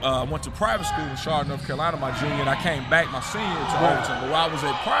when I went to private school in Charlotte, North Carolina, my junior, and I came back my senior to Overton. But while I was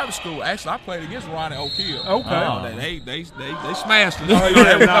at private school, actually, I played against Ronnie O'Keefe. Okay. They smashed us. They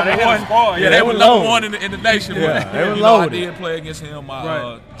were number one. They were number one in the nation. Yeah, they were I loaded. did play against him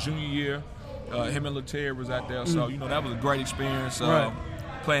my junior year. Him and Laterre was out there. So, that was a great experience.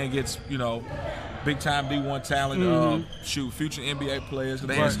 Playing against, big-time D1 talent, future NBA players.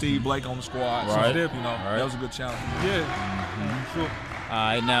 They had Steve Blake on the squad. Right. So, that was a good challenge. Yeah. Sure. All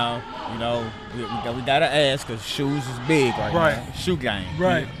right, now, we got to ask because shoes is big right now. Shoe game.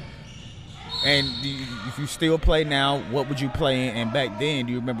 Right. And if you still play now, what would you play in? And back then,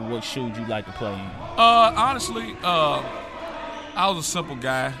 do you remember what shoes you like to play in? Honestly, I was a simple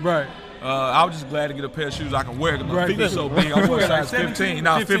guy. Right. I was just glad to get a pair of shoes I can wear because my feet are so big. I was size 15.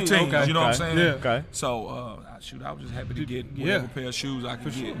 No, 15. Okay. You know what I'm saying? Yeah. Okay. So, I was just happy to get whatever pair of shoes I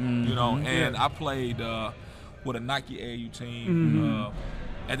could get. And I played with a Nike AAU team.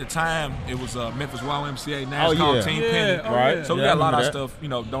 At the time, it was Memphis YMCA NASCAR Team Pennant. Right. So we got a lot of stuff,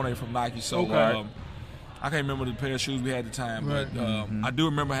 donated from Nike. So I can't remember the pair of shoes we had at the time, but I do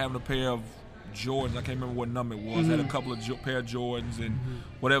remember having a pair of Jordans. I can't remember what number it was. I had a couple of pair of Jordans and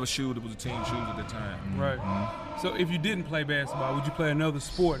whatever shoe that was the team shoes at the time. Right. So if you didn't play basketball, would you play another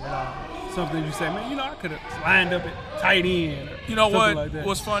sport at all? Something you say, man, I could have lined up at tight end. You know what? Like that.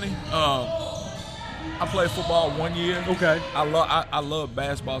 What's funny? I played football 1 year. Okay. I love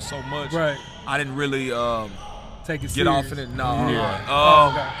basketball so much. Right. I didn't really take it get serious. off in it. No.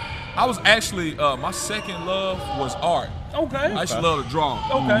 Yeah. I I was actually my second love was art. Okay. I used to love to draw.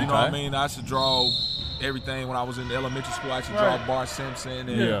 Okay. You know what I mean? I used to draw everything when I was in elementary school. I used to draw Bart Simpson.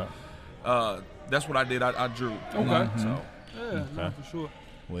 And, that's what I did. I drew. Okay. So. Yeah, no, for sure.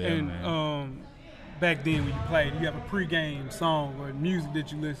 Well, and man. Back then when you played, you have a pregame song or music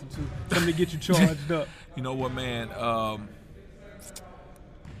that you listen to, something to get you charged up. You know what, man?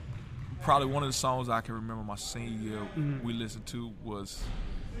 Probably one of the songs I can remember my senior year we listened to was,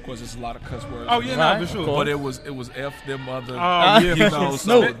 of course, there's a lot of cuss words. Oh yeah, no, for sure. But it was F them other. Oh yeah, you know,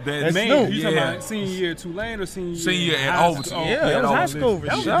 so that's man, you talking about senior year Tulane or senior year? Senior year at Overton. That was high school.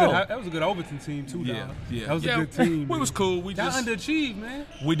 That was a good Overton team too, dog. Yeah. That was a good team. We was cool. We y'all just underachieved, man.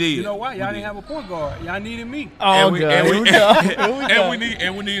 We did. You know why? Y'all didn't have a point guard. Y'all needed me. Oh,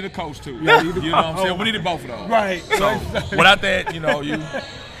 and we needed a coach too. You know what I'm saying? We needed both of those. Right. So without that,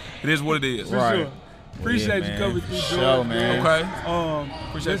 it is what it is. For sure. Appreciate you coming through, show, man. Okay.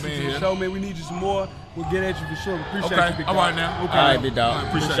 Appreciate being here. Show, man. We need you some more. We'll get at you for sure. Appreciate you, big all right now. Okay. All right, big dog.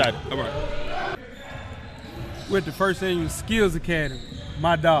 Appreciate it. All right. We're at the first annual Skillz Academy.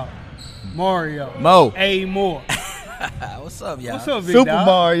 My dog, Mario. Mo. A. Moore. What's up, y'all? What's up, big Super dog?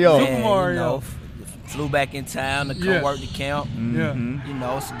 Mario. Super Mario. Flew back in town to come work the camp. Yeah.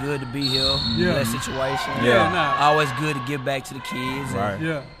 It's good to be here. Yeah. That situation. Yeah. Always good to give back to the kids. Right.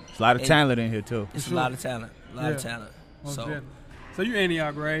 Yeah. There's a lot of talent in here too. It's a lot of talent. A lot of talent. So you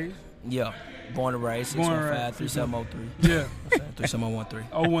Antioch raised? Yeah. Born and raised. 615-3703. Yeah.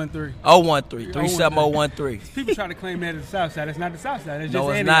 37013. 013. 37013. People try to claim that as the South Side. It's not the South Side. It's no,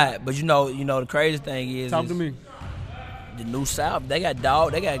 just it's Antioch. not. But the crazy thing is, talk to me. The New South, they got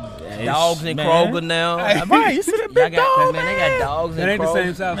dogs in Kroger now. Right, you see that big dog, man? They got dogs in Kroger. That ain't the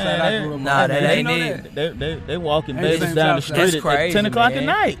same South Side I grew up on. Nah, that ain't it. They walking babies down the street at 10 o'clock at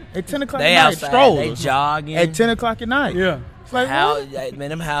night. At 10 o'clock they at night, outside, strollers. They jogging. At 10 o'clock at night. Yeah. It's like, man,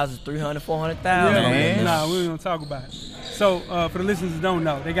 them houses 300,000, 400,000. Yeah, man. Nah, we ain't gonna talk about it. So, for the listeners who don't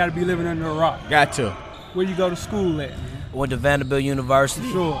know, they got to be living under a rock. Got to. Where you go to school at, man? Went to Vanderbilt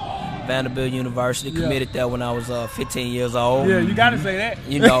University. Sure. Vanderbilt University. Committed there when I was 15 years old. Yeah, you got to say that.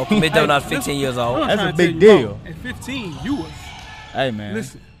 Committed there when I was 15 years old. That's a big deal. At 15, you was. Hey, man.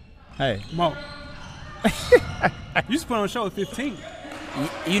 Listen. Hey. Mo. You used to put on a show at 15.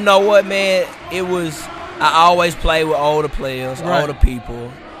 You know what, man? It was, I always played with older players, older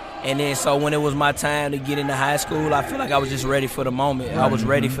people. And then so when it was my time to get into high school, I feel like I was just ready for the moment. I was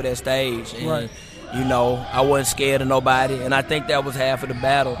ready for that stage. And, I wasn't scared of nobody. And I think that was half of the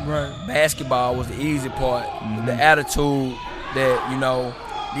battle. Right. Basketball was the easy part. The attitude that,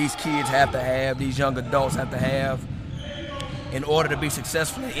 these kids have to have, these young adults have to have. In order to be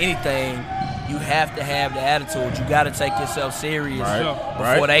successful in anything, you have to have the attitude. You got to take yourself serious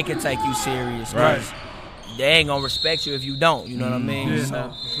before they can take you serious. Right. They ain't going to respect you if you don't. You know what I mean? Yeah,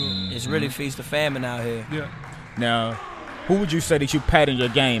 so it's really feast or famine out here. Yeah. Now, who would you say that you patterned your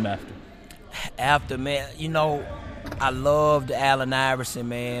game after? After, man, I loved Allen Iverson,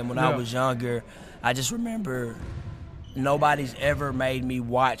 man. When I was younger, I just remember nobody's ever made me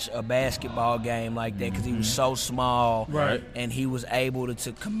watch a basketball game like that because he was so small. Right. And he was able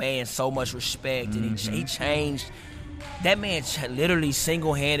to command so much respect. And he changed. That man literally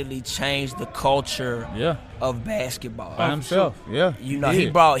single-handedly changed the culture of basketball. By himself,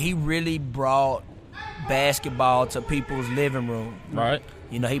 he really brought basketball to people's living room. Right.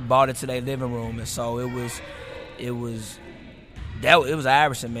 He brought it to their living room, and so it was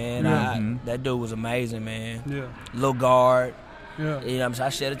Iverson, man. Yeah. That dude was amazing, man. Yeah. Little guard. Yeah. I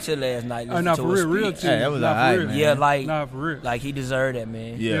shed a tear last night. Not for real, Hey, that was all right, man. Yeah, not for real. Like he deserved that,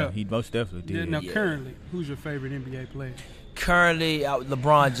 man. Yeah, he most definitely did. Now, currently, who's your favorite NBA player? Currently,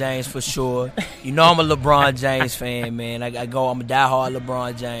 LeBron James for sure. I'm a LeBron James fan, man. I'm a diehard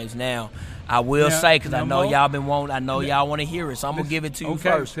LeBron James. Now, I will say, because I know y'all been wanting, y'all want to hear it, so I'm going to give it to you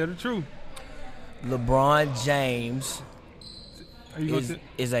first. Tell the truth. LeBron James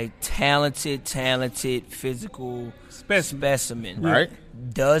is a talented physical specimen. Right.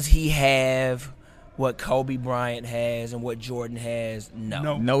 Does he have what Kobe Bryant has and what Jordan has?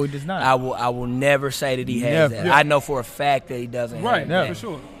 No, he does not. I will never say that he has that. I know for a fact that he doesn't have that. For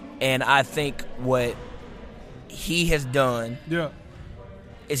sure. And I think what he has done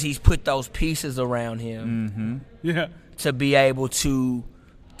is he's put those pieces around him to be able to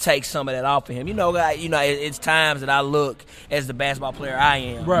take some of that off of him. It's times that I look as the basketball player I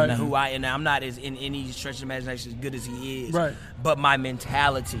am, who I am. I'm not as in any stretch of imagination as good as he is, but my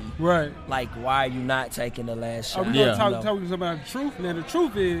mentality, like, why are you not taking the last shot? We're going to talk about the truth. Now, the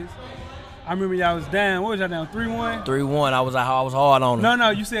truth is, I remember y'all was down. What was y'all down? 3-1? 3-1. I was hard on them.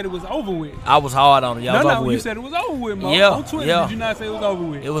 No, you said it was over with. I was hard on them. Y'all was over with. You said it was over with, Mo. Yeah, On Twitter, yeah. did you not say it was over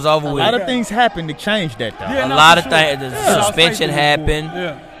with? It was over with. A lot of things happened to change that, though. Yeah, a lot of things. The suspension happened.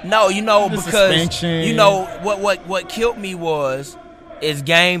 Yeah. No, because suspension. what killed me is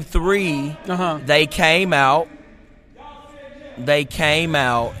game 3. They came out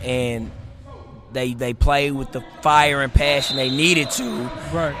and they played with the fire and passion they needed to.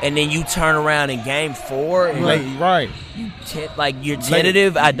 Right. And then you turn around in game 4 and you're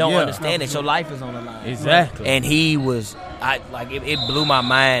tentative. I don't understand it. Your life is on the line. Exactly. And he was it blew my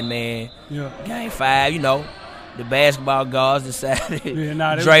mind, man. Yeah. Game 5, the basketball gods decided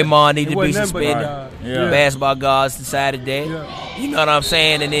Draymond needed to be suspended. The basketball gods decided that. Yeah. You know what I'm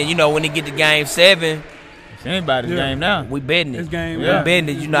saying? And then, when it get to game 7, it's anybody's game now. We betting it. It's game. We betting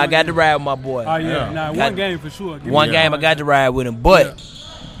it. I got to ride with my boy. Oh, yeah. One game for sure. One game I got to ride with him. But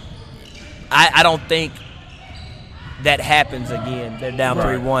I don't think that happens again. They're down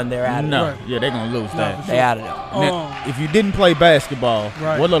 3-1. They're out of there. Yeah, they're going to lose that. They're out of there. Now, if you didn't play basketball,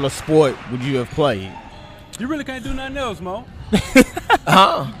 what other sport would you have played? You really can't do nothing else, Mo.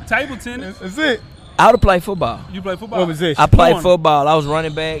 Table tennis. That's it. I would have played football. You play football? What position? I played football. I was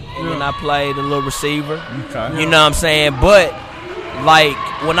running back, and then I played a little receiver. Okay. You know what I'm saying? But like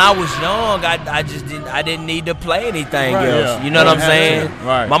when I was young, I didn't need to play anything else. Yeah. You know what I'm saying?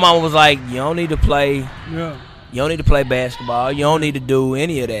 Right. My mama was like, "You don't need to play. Yeah. You don't need to play basketball. You don't need to do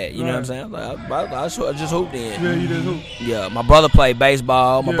any of that." You know what I'm saying? I just hooped in. Yeah, you just hoop. Yeah, my brother played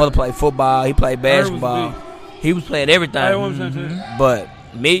baseball. My brother played football. He played basketball. He was playing everything. But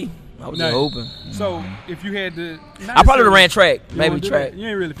me, I was just hooping. So if you had to, I probably ran track. Maybe track. You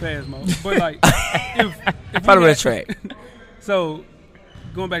ain't really fast, Mo. But like, if probably ran track. So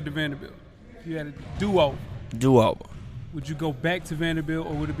going back to Vanderbilt, if you had a do-over. Would you go back to Vanderbilt,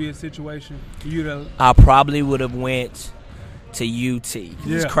 or would it be a situation I probably would have went to UT.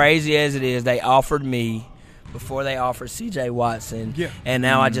 Yeah. As crazy as it is, they offered me before they offered C.J. Watson, and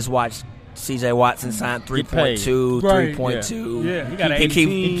now I just watched C.J. Watson sign 3.2, 3.2. Yeah, he got 18.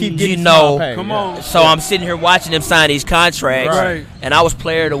 He keep getting Come on. So I'm sitting here watching him sign these contracts, and I was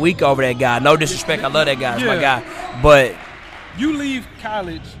player of the week over that guy. No disrespect, I love that guy. That's my guy. But you leave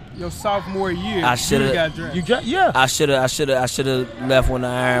college your sophomore year. I should have got drafted. I should have left when the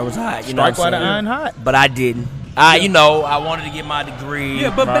iron was hot. You know Strike what I'm while the saying? iron hot. But I didn't. I wanted to get my degree.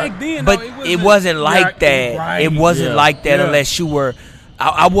 Yeah, but back then, but though, it wasn't like that. Right. It wasn't like that unless you were.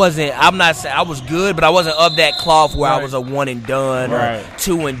 I wasn't. I'm not saying I was good, but I wasn't of that cloth where I was a one and done or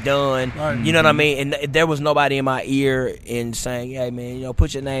two and done. Right. You know what I mean? And there was nobody in my ear in saying, "Hey, man,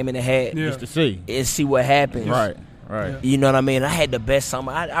 put your name in the hat just to see and see what happens." Right. You know what I mean? I had the best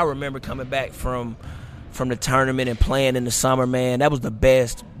summer. I remember coming back from the tournament and playing in the summer, man. That was the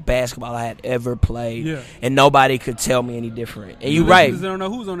best basketball I had ever played. Yeah. And nobody could tell me any different. And you're right. I don't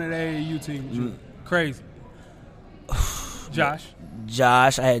know who's on that AAU team. Crazy.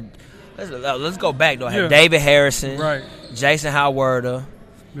 Josh. I had. Let's go back though. I had David Harrison, Jason Howard.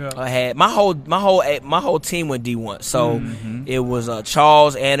 Yeah. I had my whole team went D1. So it was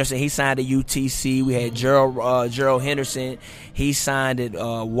Charles Anderson. He signed at UTC. We had Gerald Henderson. He signed at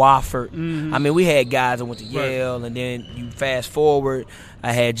Wofford. I mean, we had guys that went to Yale, and then you fast forward.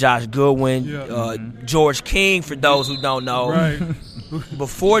 I had Josh Goodwin, George King. For those who don't know,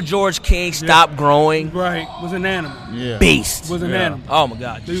 before George King stopped growing, was an animal. Yeah. Beast. Was an animal. Oh my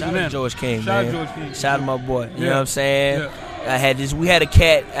God! Shout out to George King, Shout man. out George King. Shout out to my boy. You know what I'm saying? Yeah. We had a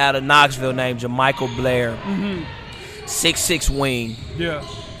cat out of Knoxville named Jermichael Blair. 6'6" wing. Yeah.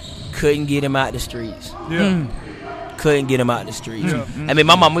 Couldn't get him out the streets. Yeah. Couldn't get him out the streets. Yeah. I mean,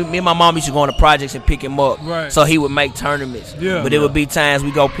 me and my mom used to go on the projects and pick him up. Right. So he would make tournaments. Yeah. But it would be times we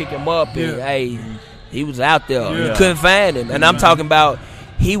go pick him up and hey, he was out there. Yeah. You couldn't find him. And I'm talking about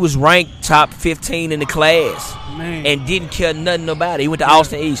he was ranked top 15 in the class. Man. And didn't care nothing about it. He went to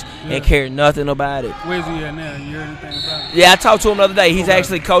Austin East and cared nothing about it. Where's he at now? You heard anything about it? Yeah, I talked to him the other day. He's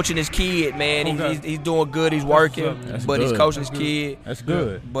actually coaching his kid, man. He's doing good. He's working, but he's coaching his kid. That's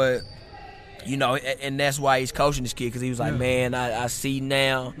good. But, you know, and that's why he's coaching his kid, because he was like, man, I see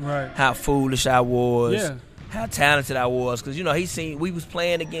now how foolish I was, how talented I was. Because, you know, we was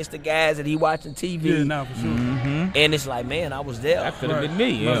playing against the guys that he watching TV. Yeah, nah, for sure. And it's like, man, I was there. That could have been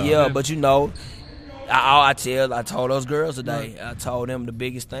me. Yeah, but, you know, I told those girls today, I told them the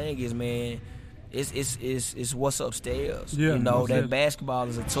biggest thing is, man, it's what's upstairs. Yeah, you know, that basketball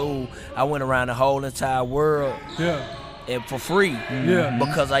is a tool. I went around the whole entire world. Yeah. and for free. Yeah.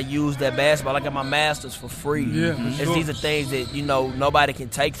 Because I use that basketball. I got my masters for free. Yeah, for sure. These are things that, nobody can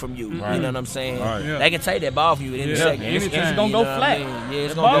take from you. Right. You know what I'm saying? Right. They can take that ball from you at any second. It's going to go flat. Yeah,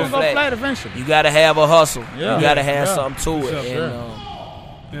 it's the going to ball go flat eventually. You got to have a hustle. Yeah. You got to have Yeah. something to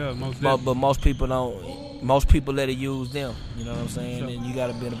it. But most people don't. Most people let it use them. You know what I'm saying? Sure. And you got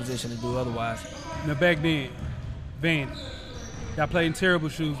to be in a position to do otherwise. Now back then, Vandy, y'all played in terrible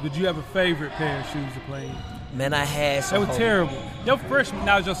shoes, but you have a favorite pair of shoes to play in? Man, I had some. They were terrible. Your freshman,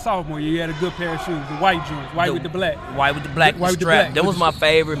 now it was your sophomore year, you had a good pair of shoes, the white joints, white with the black. White with the black White with the strap. black. That was my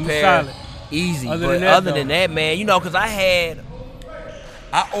favorite pair. Solid. Easy. Other But than than that, man, because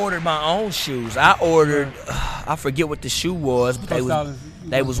I ordered my own shoes. I ordered, I forget what the shoe was, but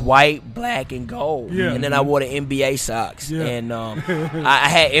they was white, black, and gold. Yeah. And then I wore the NBA socks. Yeah. And I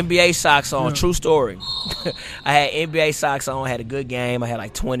had NBA socks on. True story. I had NBA socks on. Had a good game. I had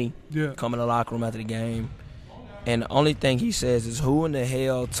like 20 come in the locker room after the game. And the only thing he says is, who in the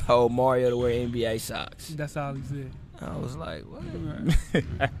hell told Mario to wear NBA socks? That's all he said. I was like,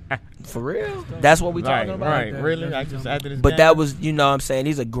 what? For real? That's what we talking about? Right, really? I just after this But game? that was, what I'm saying,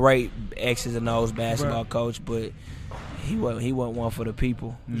 he's a great X's and O's basketball coach, but he wasn't one for the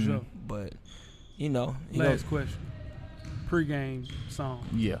people. For sure. But, Last question. Pre-game song.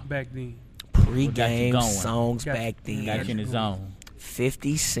 Yeah. Back then. Pre-game songs back then. Got you in the zone.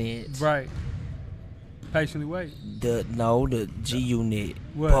 50 Cent. Right. Patiently wait. The G Unit.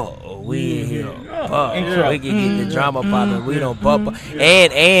 What? We in here. Intro. We can get the drama popping. We don't bump.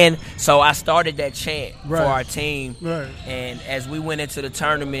 And so I started that chant for our team. Right. And as we went into the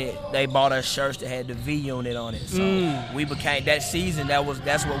tournament, they bought us shirts that had the V Unit on it. So we became that season.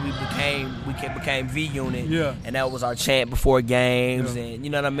 That's what we became. We became V Unit. Yeah. And that was our chant before games. And you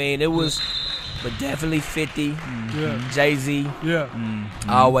know what I mean. It was. But definitely 50, Jay-Z. Yeah.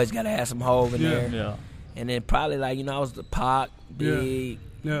 I always got to have some Hov in there. Yeah. And then probably I was the Pac, Big.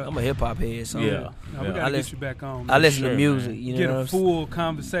 Yeah. I'm a hip-hop head, so we got to get you back on. I listen to music. You get know a full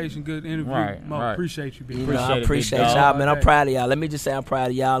conversation, good interview. Right. Appreciate you, Big. I appreciate y'all, man. I'm proud of y'all. Let me just say I'm proud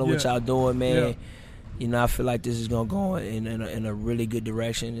of y'all and what y'all doing, man. I feel like this is going to go in a really good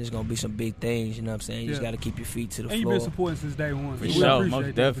direction. There's going to be some big things, you know what I'm saying? You just got to keep your feet to the floor. And you've been supporting since day one. For sure,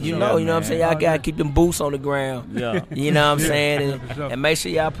 most definitely. You know what I'm saying? Y'all got to keep them boots on the ground. Yeah. You know what I'm saying? And make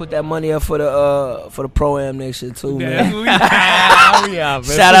sure y'all put that money up for the Pro-Am next year, too, man.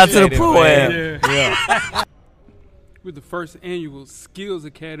 Shout out to the Pro-Am. Yeah. With the first annual Skillz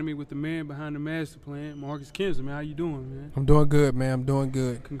Academy with the man behind the master plan, Marcus Kinsler. Man, how you doing, man? I'm doing good, man. I'm doing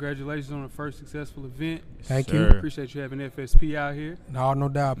good. Congratulations on the first successful event. Thank you. Appreciate you having FSP out here. No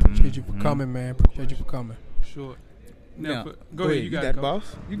doubt. Appreciate you for coming, man. Appreciate you for coming. Sure. Now, go ahead. You got it,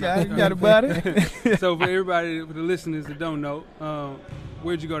 boss. You got it. You got it, buddy. So for everybody, for the listeners that don't know,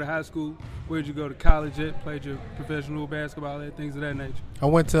 where'd you go to high school? Where'd you go to college at? Played your professional basketball, things of that nature? I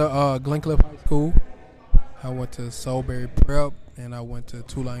went to Glencliff High School. I went to Soulbury Prep, and I went to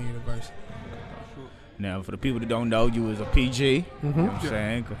Tulane University. Now, for the people that don't know, you was a PG. You know what I'm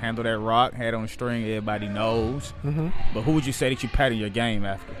saying? Could handle that rock, had on the string, everybody knows. But who would you say that you patterned your game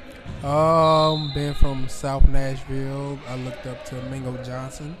after? Being from South Nashville, I looked up to Mingo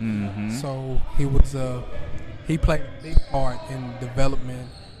Johnson. So he played a big part in the development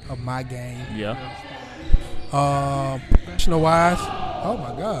of my game. Yeah. Professional wise, oh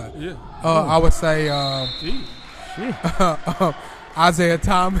my God. Yeah. I would say Isaiah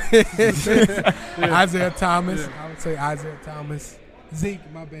Thomas. Isaiah Thomas. Yeah. I would say Isaiah Thomas.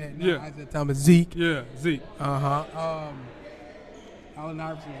 Zeke, my bad. No, Yeah. Isaiah Thomas. Zeke. Yeah, Zeke. Allen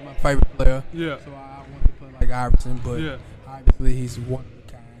Iverson is my favorite player. Yeah. So I want to play like Iverson, but obviously he's one of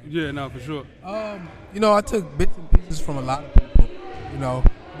a kind. Yeah, no, for sure. I took bits and pieces from a lot of people,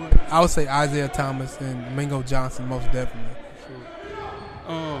 but I would say Isaiah Thomas and Mingo Johnson most definitely. Sure.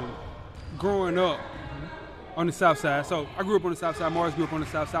 Growing up on the South Side, so I grew up on the South Side. Morris grew up on the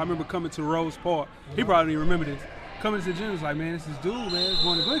South Side. I remember coming to Rose Park. He probably don't even remember this. Coming to the gym was like, man, this is dude, man. It's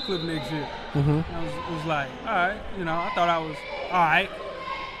going to Glencliff next year. And I was like, all right. I thought I was all right.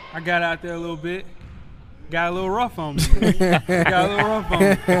 I got out there a little bit. Got a little rough on me.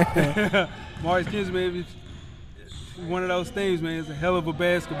 Morris Kinsler, man, it's one of those things, man. It's a hell of a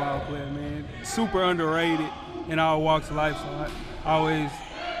basketball player, man. Super underrated in all walks of life. So I always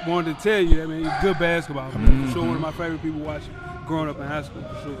wanted to tell you that, man. He's a good basketball player. For sure, one of my favorite people watching growing up in high school,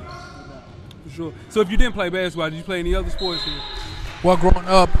 for sure. For sure. So if you didn't play basketball, did you play any other sports here? Well, growing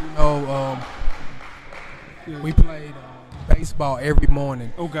up, we played baseball every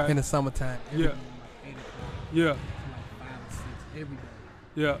morning in the summertime. Yeah. 5 or 6 every day.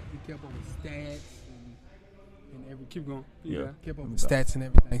 Yeah. We kept up with stats and every. Keep going. Kept up with stats and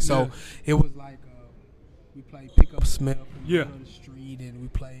everything. So it was like We played Pickup Smith on the street, and we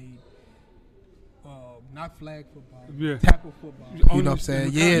played not flag football, tackle football. You know what I'm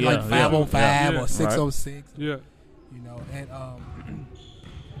saying? Yeah, like 5-on-5 or 6-on-6. Yeah. You know, and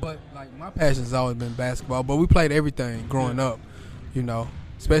but like my passion's always been basketball. But we played everything growing up. You know,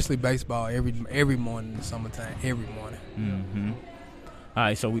 especially baseball every morning in the summertime, every morning. Mm-hmm. All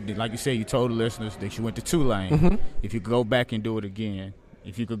right, so we did, like you said, you told the listeners that you went to Tulane. Mm-hmm. If you could go back and do it again,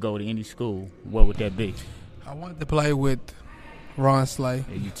 if you could go to any school, what would that be? I wanted to play with Ron Slay.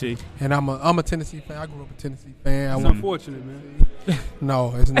 AUT. And I'm a Tennessee fan. I grew up a Tennessee fan. It's unfortunate, man.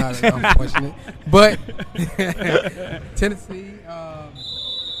 No, it's not unfortunate. But Tennessee,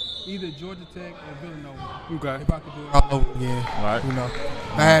 either Georgia Tech or Villanova. Okay. If I could do it all over again. Right. You know,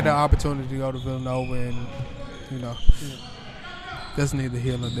 I had the opportunity to go to Villanova, and you know, that's neither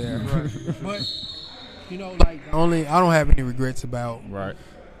here nor there. Right. But you know, like I don't have any regrets about. Right.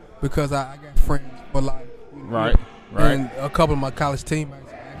 Because I got friends for life. Right. Right. And a couple of my college teammates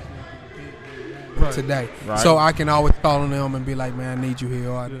are actually today. Right. So I can always call on them and be like, man, I need you here.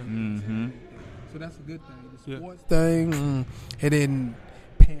 Mm-hmm. So that's a good thing. The sports thing, it didn't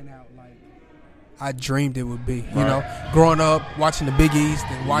pan out like I dreamed it would be. You know, growing up, watching the Big East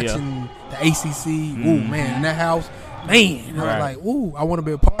and watching the ACC. Ooh, man, in that house, man. I was like, ooh, I want to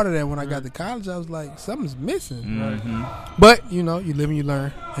be a part of that. When I got to college, I was like, something's missing. Mm-hmm. But, you know, you live and you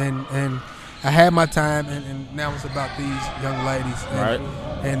learn. And I had my time, and now it's about these young ladies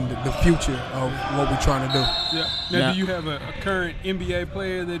and the future of what we're trying to do. Yeah. Now, do you have a current NBA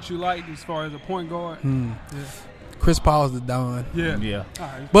player that you like as far as a point guard? Yeah. Chris Paul's the Don. Yeah. Yeah.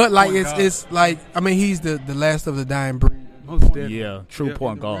 But, like, it's like, I mean, he's the last of the dying breed. Yeah, true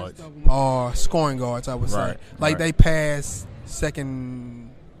point guards. Or scoring guards, I would say. Like, they pass second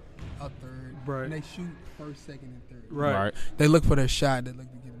or third. Right. And they shoot first, second, and third. Right. They look for their shot. They look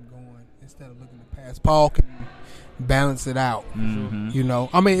to get them going instead of looking to pass. Paul can balance it out. Mm-hmm. You know,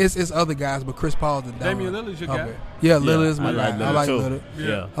 I mean, it's other guys, but Chris Paul's the Damian Lillard's your guy. Yeah, Lillard is my guy. I like Lillard.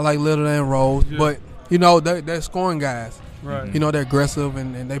 Yeah. I like Lillard and Rose. Yeah. But, you know, they're scoring guys. Right. You know, they're aggressive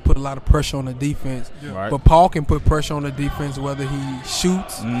and they put a lot of pressure on the defense. Yeah. Right. But Paul can put pressure on the defense whether he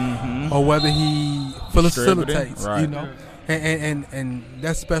shoots or whether he facilitates. Right. You know, and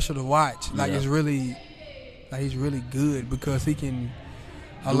that's special to watch. Like it's really, like he's really good because he can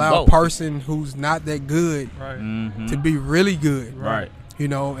allow a person who's not that good to be really good. Right. You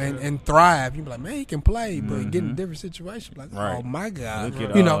know, and thrive. You be like, man, he can play, but get in different situations. Like, oh my God, Look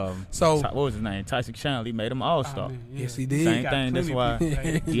at, you know. So what was his name? Tyson Chandler. He made him All-Star. Yes, he did. Same thing. That's why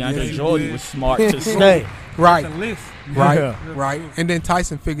DeAndre Yes, Jordan was smart to stay. Right. Right. Right. And then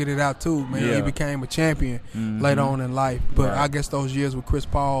Tyson figured it out too, man. Yeah. He became a champion later on in life. But I guess those years with Chris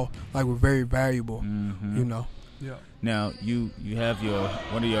Paul were very valuable. You know. Yeah. Now you have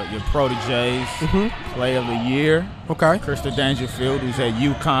one of your proteges, Player of the Year. Okay. Crystal Dangerfield, who's at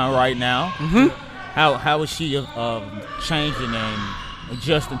UConn right now. How is she changing and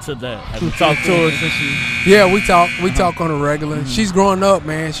adjusting to that? Have you talked to her since she? Yeah, we talk on a regular. She's growing up,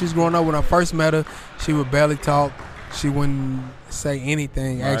 man. She's growing up. When I first met her, she would barely talk. She wouldn't say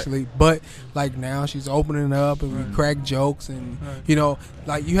anything actually, but like now she's opening up and we crack jokes and you know,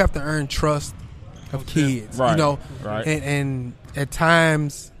 like you have to earn trust of kids, you know, and at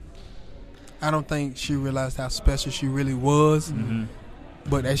times I don't think she realized how special she really was.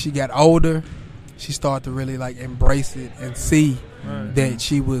 But as she got older, she started to really like embrace it and see that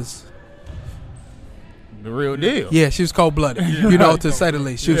she was the real deal. Yeah, she was cold-blooded, you know, to say the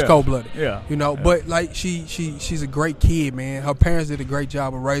least. She was cold-blooded. Yeah. You know, but like she's a great kid, man. Her parents did a great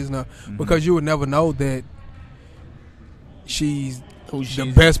job of raising her because you would never know that she's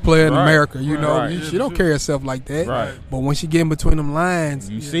the best player in America. You know, she don't carry herself like that. Right. But when she get in between them lines,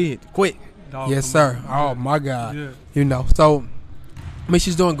 you see it quick. Yes, sir. Oh my God. You know, so I mean,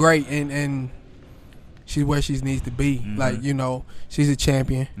 she's doing great, and she's where she needs to be. Like, you know, she's a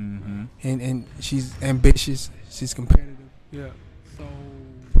champion, and she's ambitious. She's competitive. Yeah. So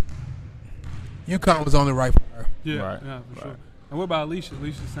UConn was only right for her. Yeah, for sure. And what about Alicia?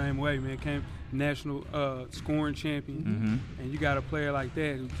 Alicia's the same way, man. Came national scoring champion, and you got a player like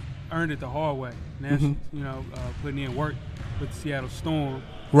that who earned it the hard way. Now she's, you know, putting in work with the Seattle Storm.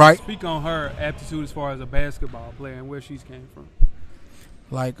 Right. Speak on her aptitude as far as a basketball player and where she's came from.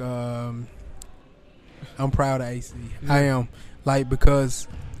 Like, I'm proud of AC. I am. Like, because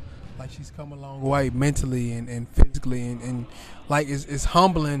like she's come a long way mentally and physically, and like it's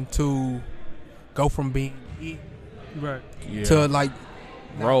humbling to go from being it to like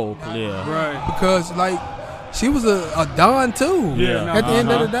role, right? Because like she was a Don too. Yeah. At the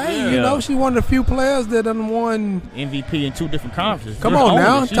end of the day, you know, she one of the few players that done won MVP in 2 different conferences. Come on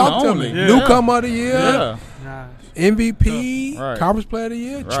now, talk to me. Yeah. Newcomer of the year. Yeah. MVP, Right. Conference Player of the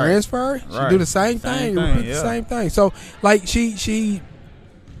Year, Right. Transfer. She Right. do the same thing, repeat the same thing. So, like, she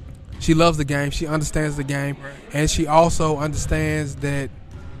loves the game. She understands the game, and she also understands that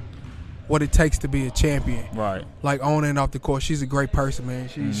what it takes to be a champion. Right. Like on and off the court, she's a great person, man.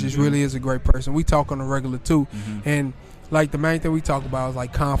 She just really is a great person. We talk on the regular too, and like the main thing we talk about is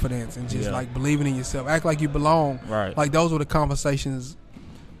like confidence and just like believing in yourself. Act like you belong. Right. Like those were the conversations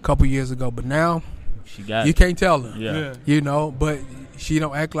a couple years ago, but now. She got you can't tell her. Yeah. You know, but she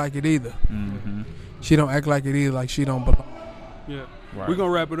don't act like it either. Mm-hmm. She don't act like it either, like she don't belong. Yeah. Right. We're going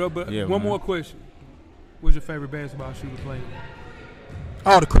to wrap it up, but Yeah, one man. more question. What's your favorite basketball shoe to play with?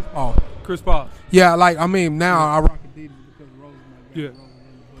 Oh, the Chris Paul. Chris Paul. Yeah, like, I mean, now I rock Adidas because Rose is my guy. Yeah.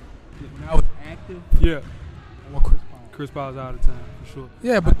 When I was active, Yeah. I want Chris Paul. Chris Paul's all the time, for sure.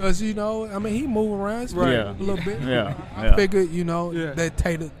 Yeah, because, you know, I mean, he move around Right. a little bit. Yeah. I figured, you know, Yeah. that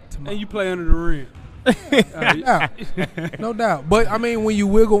catered to my. And you play under the rim. No doubt. But, I mean, when you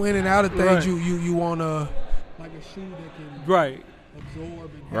wiggle in and out of things, Right. you want to, like a shoe that can Right. absorb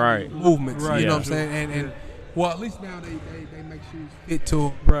and Right. movements. Right. You know what I'm Yeah. saying? And well, at least now they make shoes fit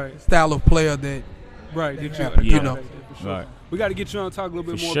to Right. a style of player that Right. they Did have, you you know. For sure. Right. We got to get you on and talk a little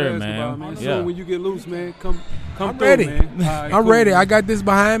bit For more sure, basketball, man. man. Yeah. So when you get loose, man, come I'm through, ready. man. All right, I'm cool, ready. man. I got this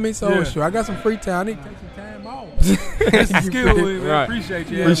behind me, so Yeah. sure. I got some free time. I need to take some time off. That's the skill, man. Right. Appreciate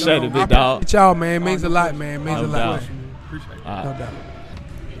you. Appreciate it, big dog. Appreciate y'all, man. Means a lot, man. Means No a lot. doubt. Appreciate it. No doubt.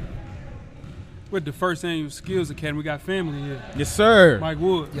 With the first annual Skillz Academy, we got family here. Yes, sir. Mike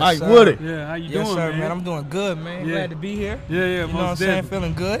Wood. Yes, Mike sir. Woody. Yeah, how you Yes, doing, sir, man? I'm doing good, man. Yeah. Glad to be here. Yeah, You know what I'm most saying? definitely.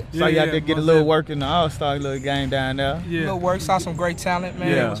 Feeling good. So you out there get a most little work in the All-Star little game down there. Yeah. Little work, saw some great talent,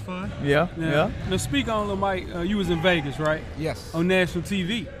 man. Yeah. It was fun. Yeah. Now speak on Lil Mike. You was in Vegas, right? Yes. On national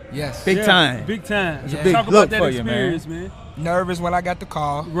TV. Yes. Big time. Big time. It's a Yeah. big Talk look about that for you, man. experience, man. Nervous when I got the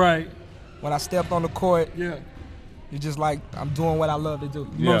call. Right. When I stepped on the court, Yeah. it's just like I'm doing what I love to do.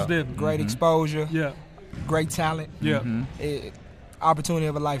 Yeah. Most definitely. Great exposure. Yeah. Great talent. Yeah. Opportunity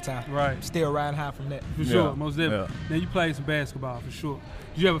of a lifetime. Right. Still riding high from that. For sure. Most definitely. Now you played some basketball for sure.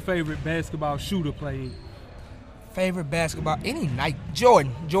 Do you have a favorite basketball shoe to play in? Favorite basketball any night.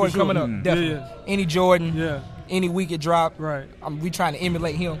 Jordan For sure. coming up. Definitely. Yeah. Any Jordan. Yeah. Any week it dropped. Right. We trying to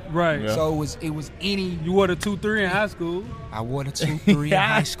emulate him. Right. Yeah. So it was any. You wore the 2-3 in high school. I wore the 2-3 in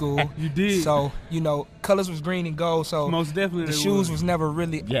high school. You did. So colors was green and gold. So Most definitely the they shoes was never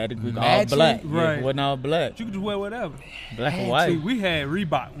really. Yeah, it was all matching. black. Yeah, Right. it wasn't all black. You could just wear whatever. Black and See, white. we had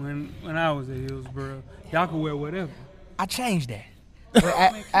Reebok when I was at Hillsboro. Y'all could wear whatever. I changed that.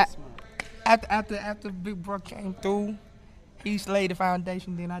 But after Big Bro came through, he laid the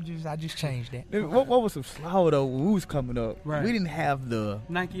foundation. Then I just changed that. What was some slow though when we was coming up? Right. We didn't have the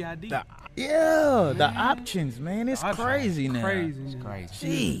Nike ID. the options, man. It's crazy now. Crazy. It's now.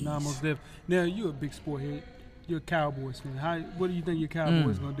 crazy. Jeez. Nah, most definitely. Now you a big sport head. You're a Cowboys fan. What do you think your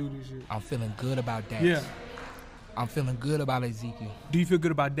Cowboys gonna do this year? I'm feeling good about that. Yeah. I'm feeling good about Ezekiel. Do you feel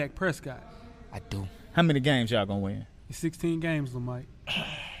good about Dak Prescott? I do. How many games y'all gonna win? It's 16 games, Lil Mike.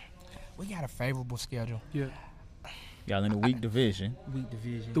 We got a favorable schedule. Yeah. Y'all in the weak division. Weak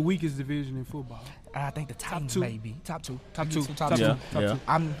division. The weakest division in football. I think the Titans two. maybe top two. Top We two. get some Top Top two. two. Yeah. Top two.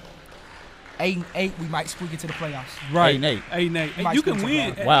 I'm 8-8. We might squeak into the playoffs. Right. 8-8. 8-8. Might You squeak can to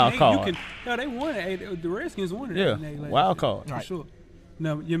win. the Wild 8-8. card. You can, no, they won at 8. The Redskins won at Yeah. 8 last Wild year. card. For Right. sure.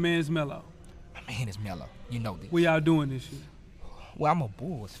 Now, your man's Melo. My man is mellow. You know this. What y'all doing this year? Well, I'm a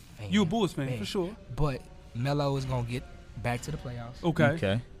Bulls fan. You a Bulls fan, Man. for sure. But Melo is gonna get back to the playoffs. Okay.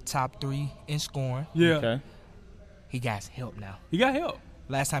 Okay. Top 3 in scoring. Yeah. Okay. He got help now. He got help.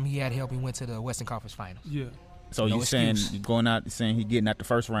 Last time he had help, he went to the Western Conference Finals. Yeah. So No you saying excuse. you going out saying he getting out the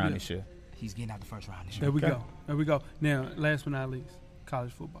first round Yeah. this year? He's getting out the first round this year. There we Okay. go. There we go. Now, last but not least,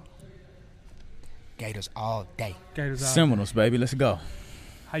 college football. Gators all day. Gators out. Seminoles, baby. Let's go.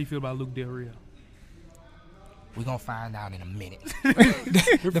 How you feel about Luke Del Rio? We're going to find out in a minute.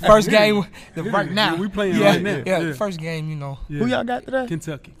 the first game, right now. Yeah, we playing yeah, right now. Yeah, Yeah. the first game, you know. Yeah. Who y'all got today?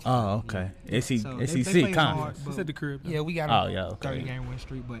 Kentucky. Oh, okay. So they SEC playing hard, conference. but- It's at the crib. Yeah, we got Oh, a yeah, okay. 30-game win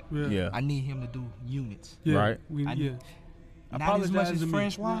streak, but Yeah. Yeah. I need him to do units. Yeah. Right. Yeah. Not as much as to me.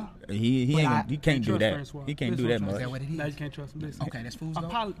 Francois. He But ain't I- gonna, he can't do trust that. Francois. He can't That's do what that I'm much. Is that what it is? Now you can't trust him. Listen. Okay, that's fool's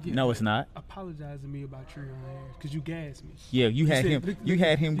gold. No, it's not. Apologize to me about Treon Harris because you gassed me. Yeah, you had said- him. look, You look,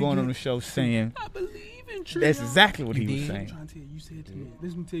 had him you going did- on the show saying I believe in Treon. that's exactly what You he was did? I'm saying. trying to tell you. You said to me.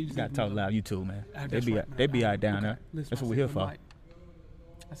 Let me tell you. You gotta talk loud. You too, man. They That's be right, man. they be out down Okay. there. Listen, That's I what we said, here "Lil for. Mike,"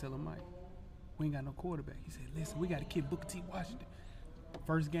 I said, "Lil Mike, we ain't got no quarterback." He said, "Listen, we got a kid, Booker T. Washington.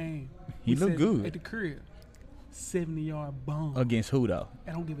 First game. He we look said good. at the crib. 70-yard bomb. Against who, though?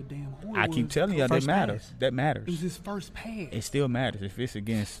 I don't give a damn who it I was. keep telling you that matters. Pass. That matters. It was his first pass. It still matters. If it's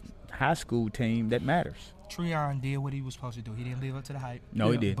against high school team, that matters. Treon did what he was supposed to do. He didn't live up to the hype.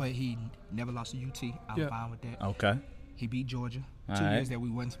 No, he did. But he never lost to UT. I'm fine with that. Okay. He beat Georgia. All 2 right. years that we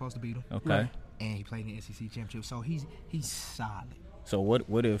wasn't supposed to beat him. Okay. Right. And he played in the SEC championship. So he's solid. So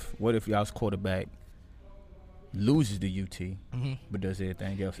what if y'all's quarterback loses the UT, but does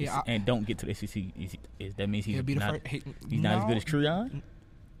everything else and don't get to the SEC? That means he's not as good as Treon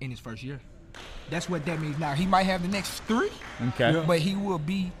in his first year. That's what that means. Now he might have the next 3, but he will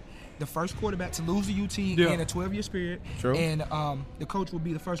be the first quarterback to lose the UT in a 12-year period. True. And the coach will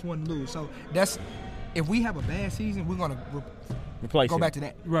be the first one to lose. So that's if we have a bad season, we're gonna replace go him. back to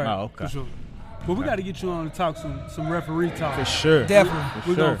that. Right. Oh, okay. For sure. But we got to get you on to talk some referee talk. For sure. Definitely.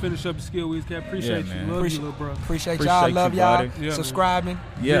 We're going to finish up the Skillz Academy. Appreciate you. Love you, little bro. Appreciate y'all. Love y'all. Subscribing.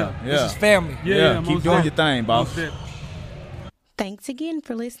 Yeah. This is family. Yeah. Keep doing your thing, boss. Thanks again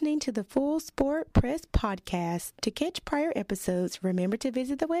for listening to the Full Sport Press Podcast. To catch prior episodes, remember to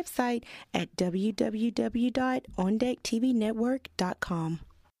visit the website at www.ondecktvnetwork.com.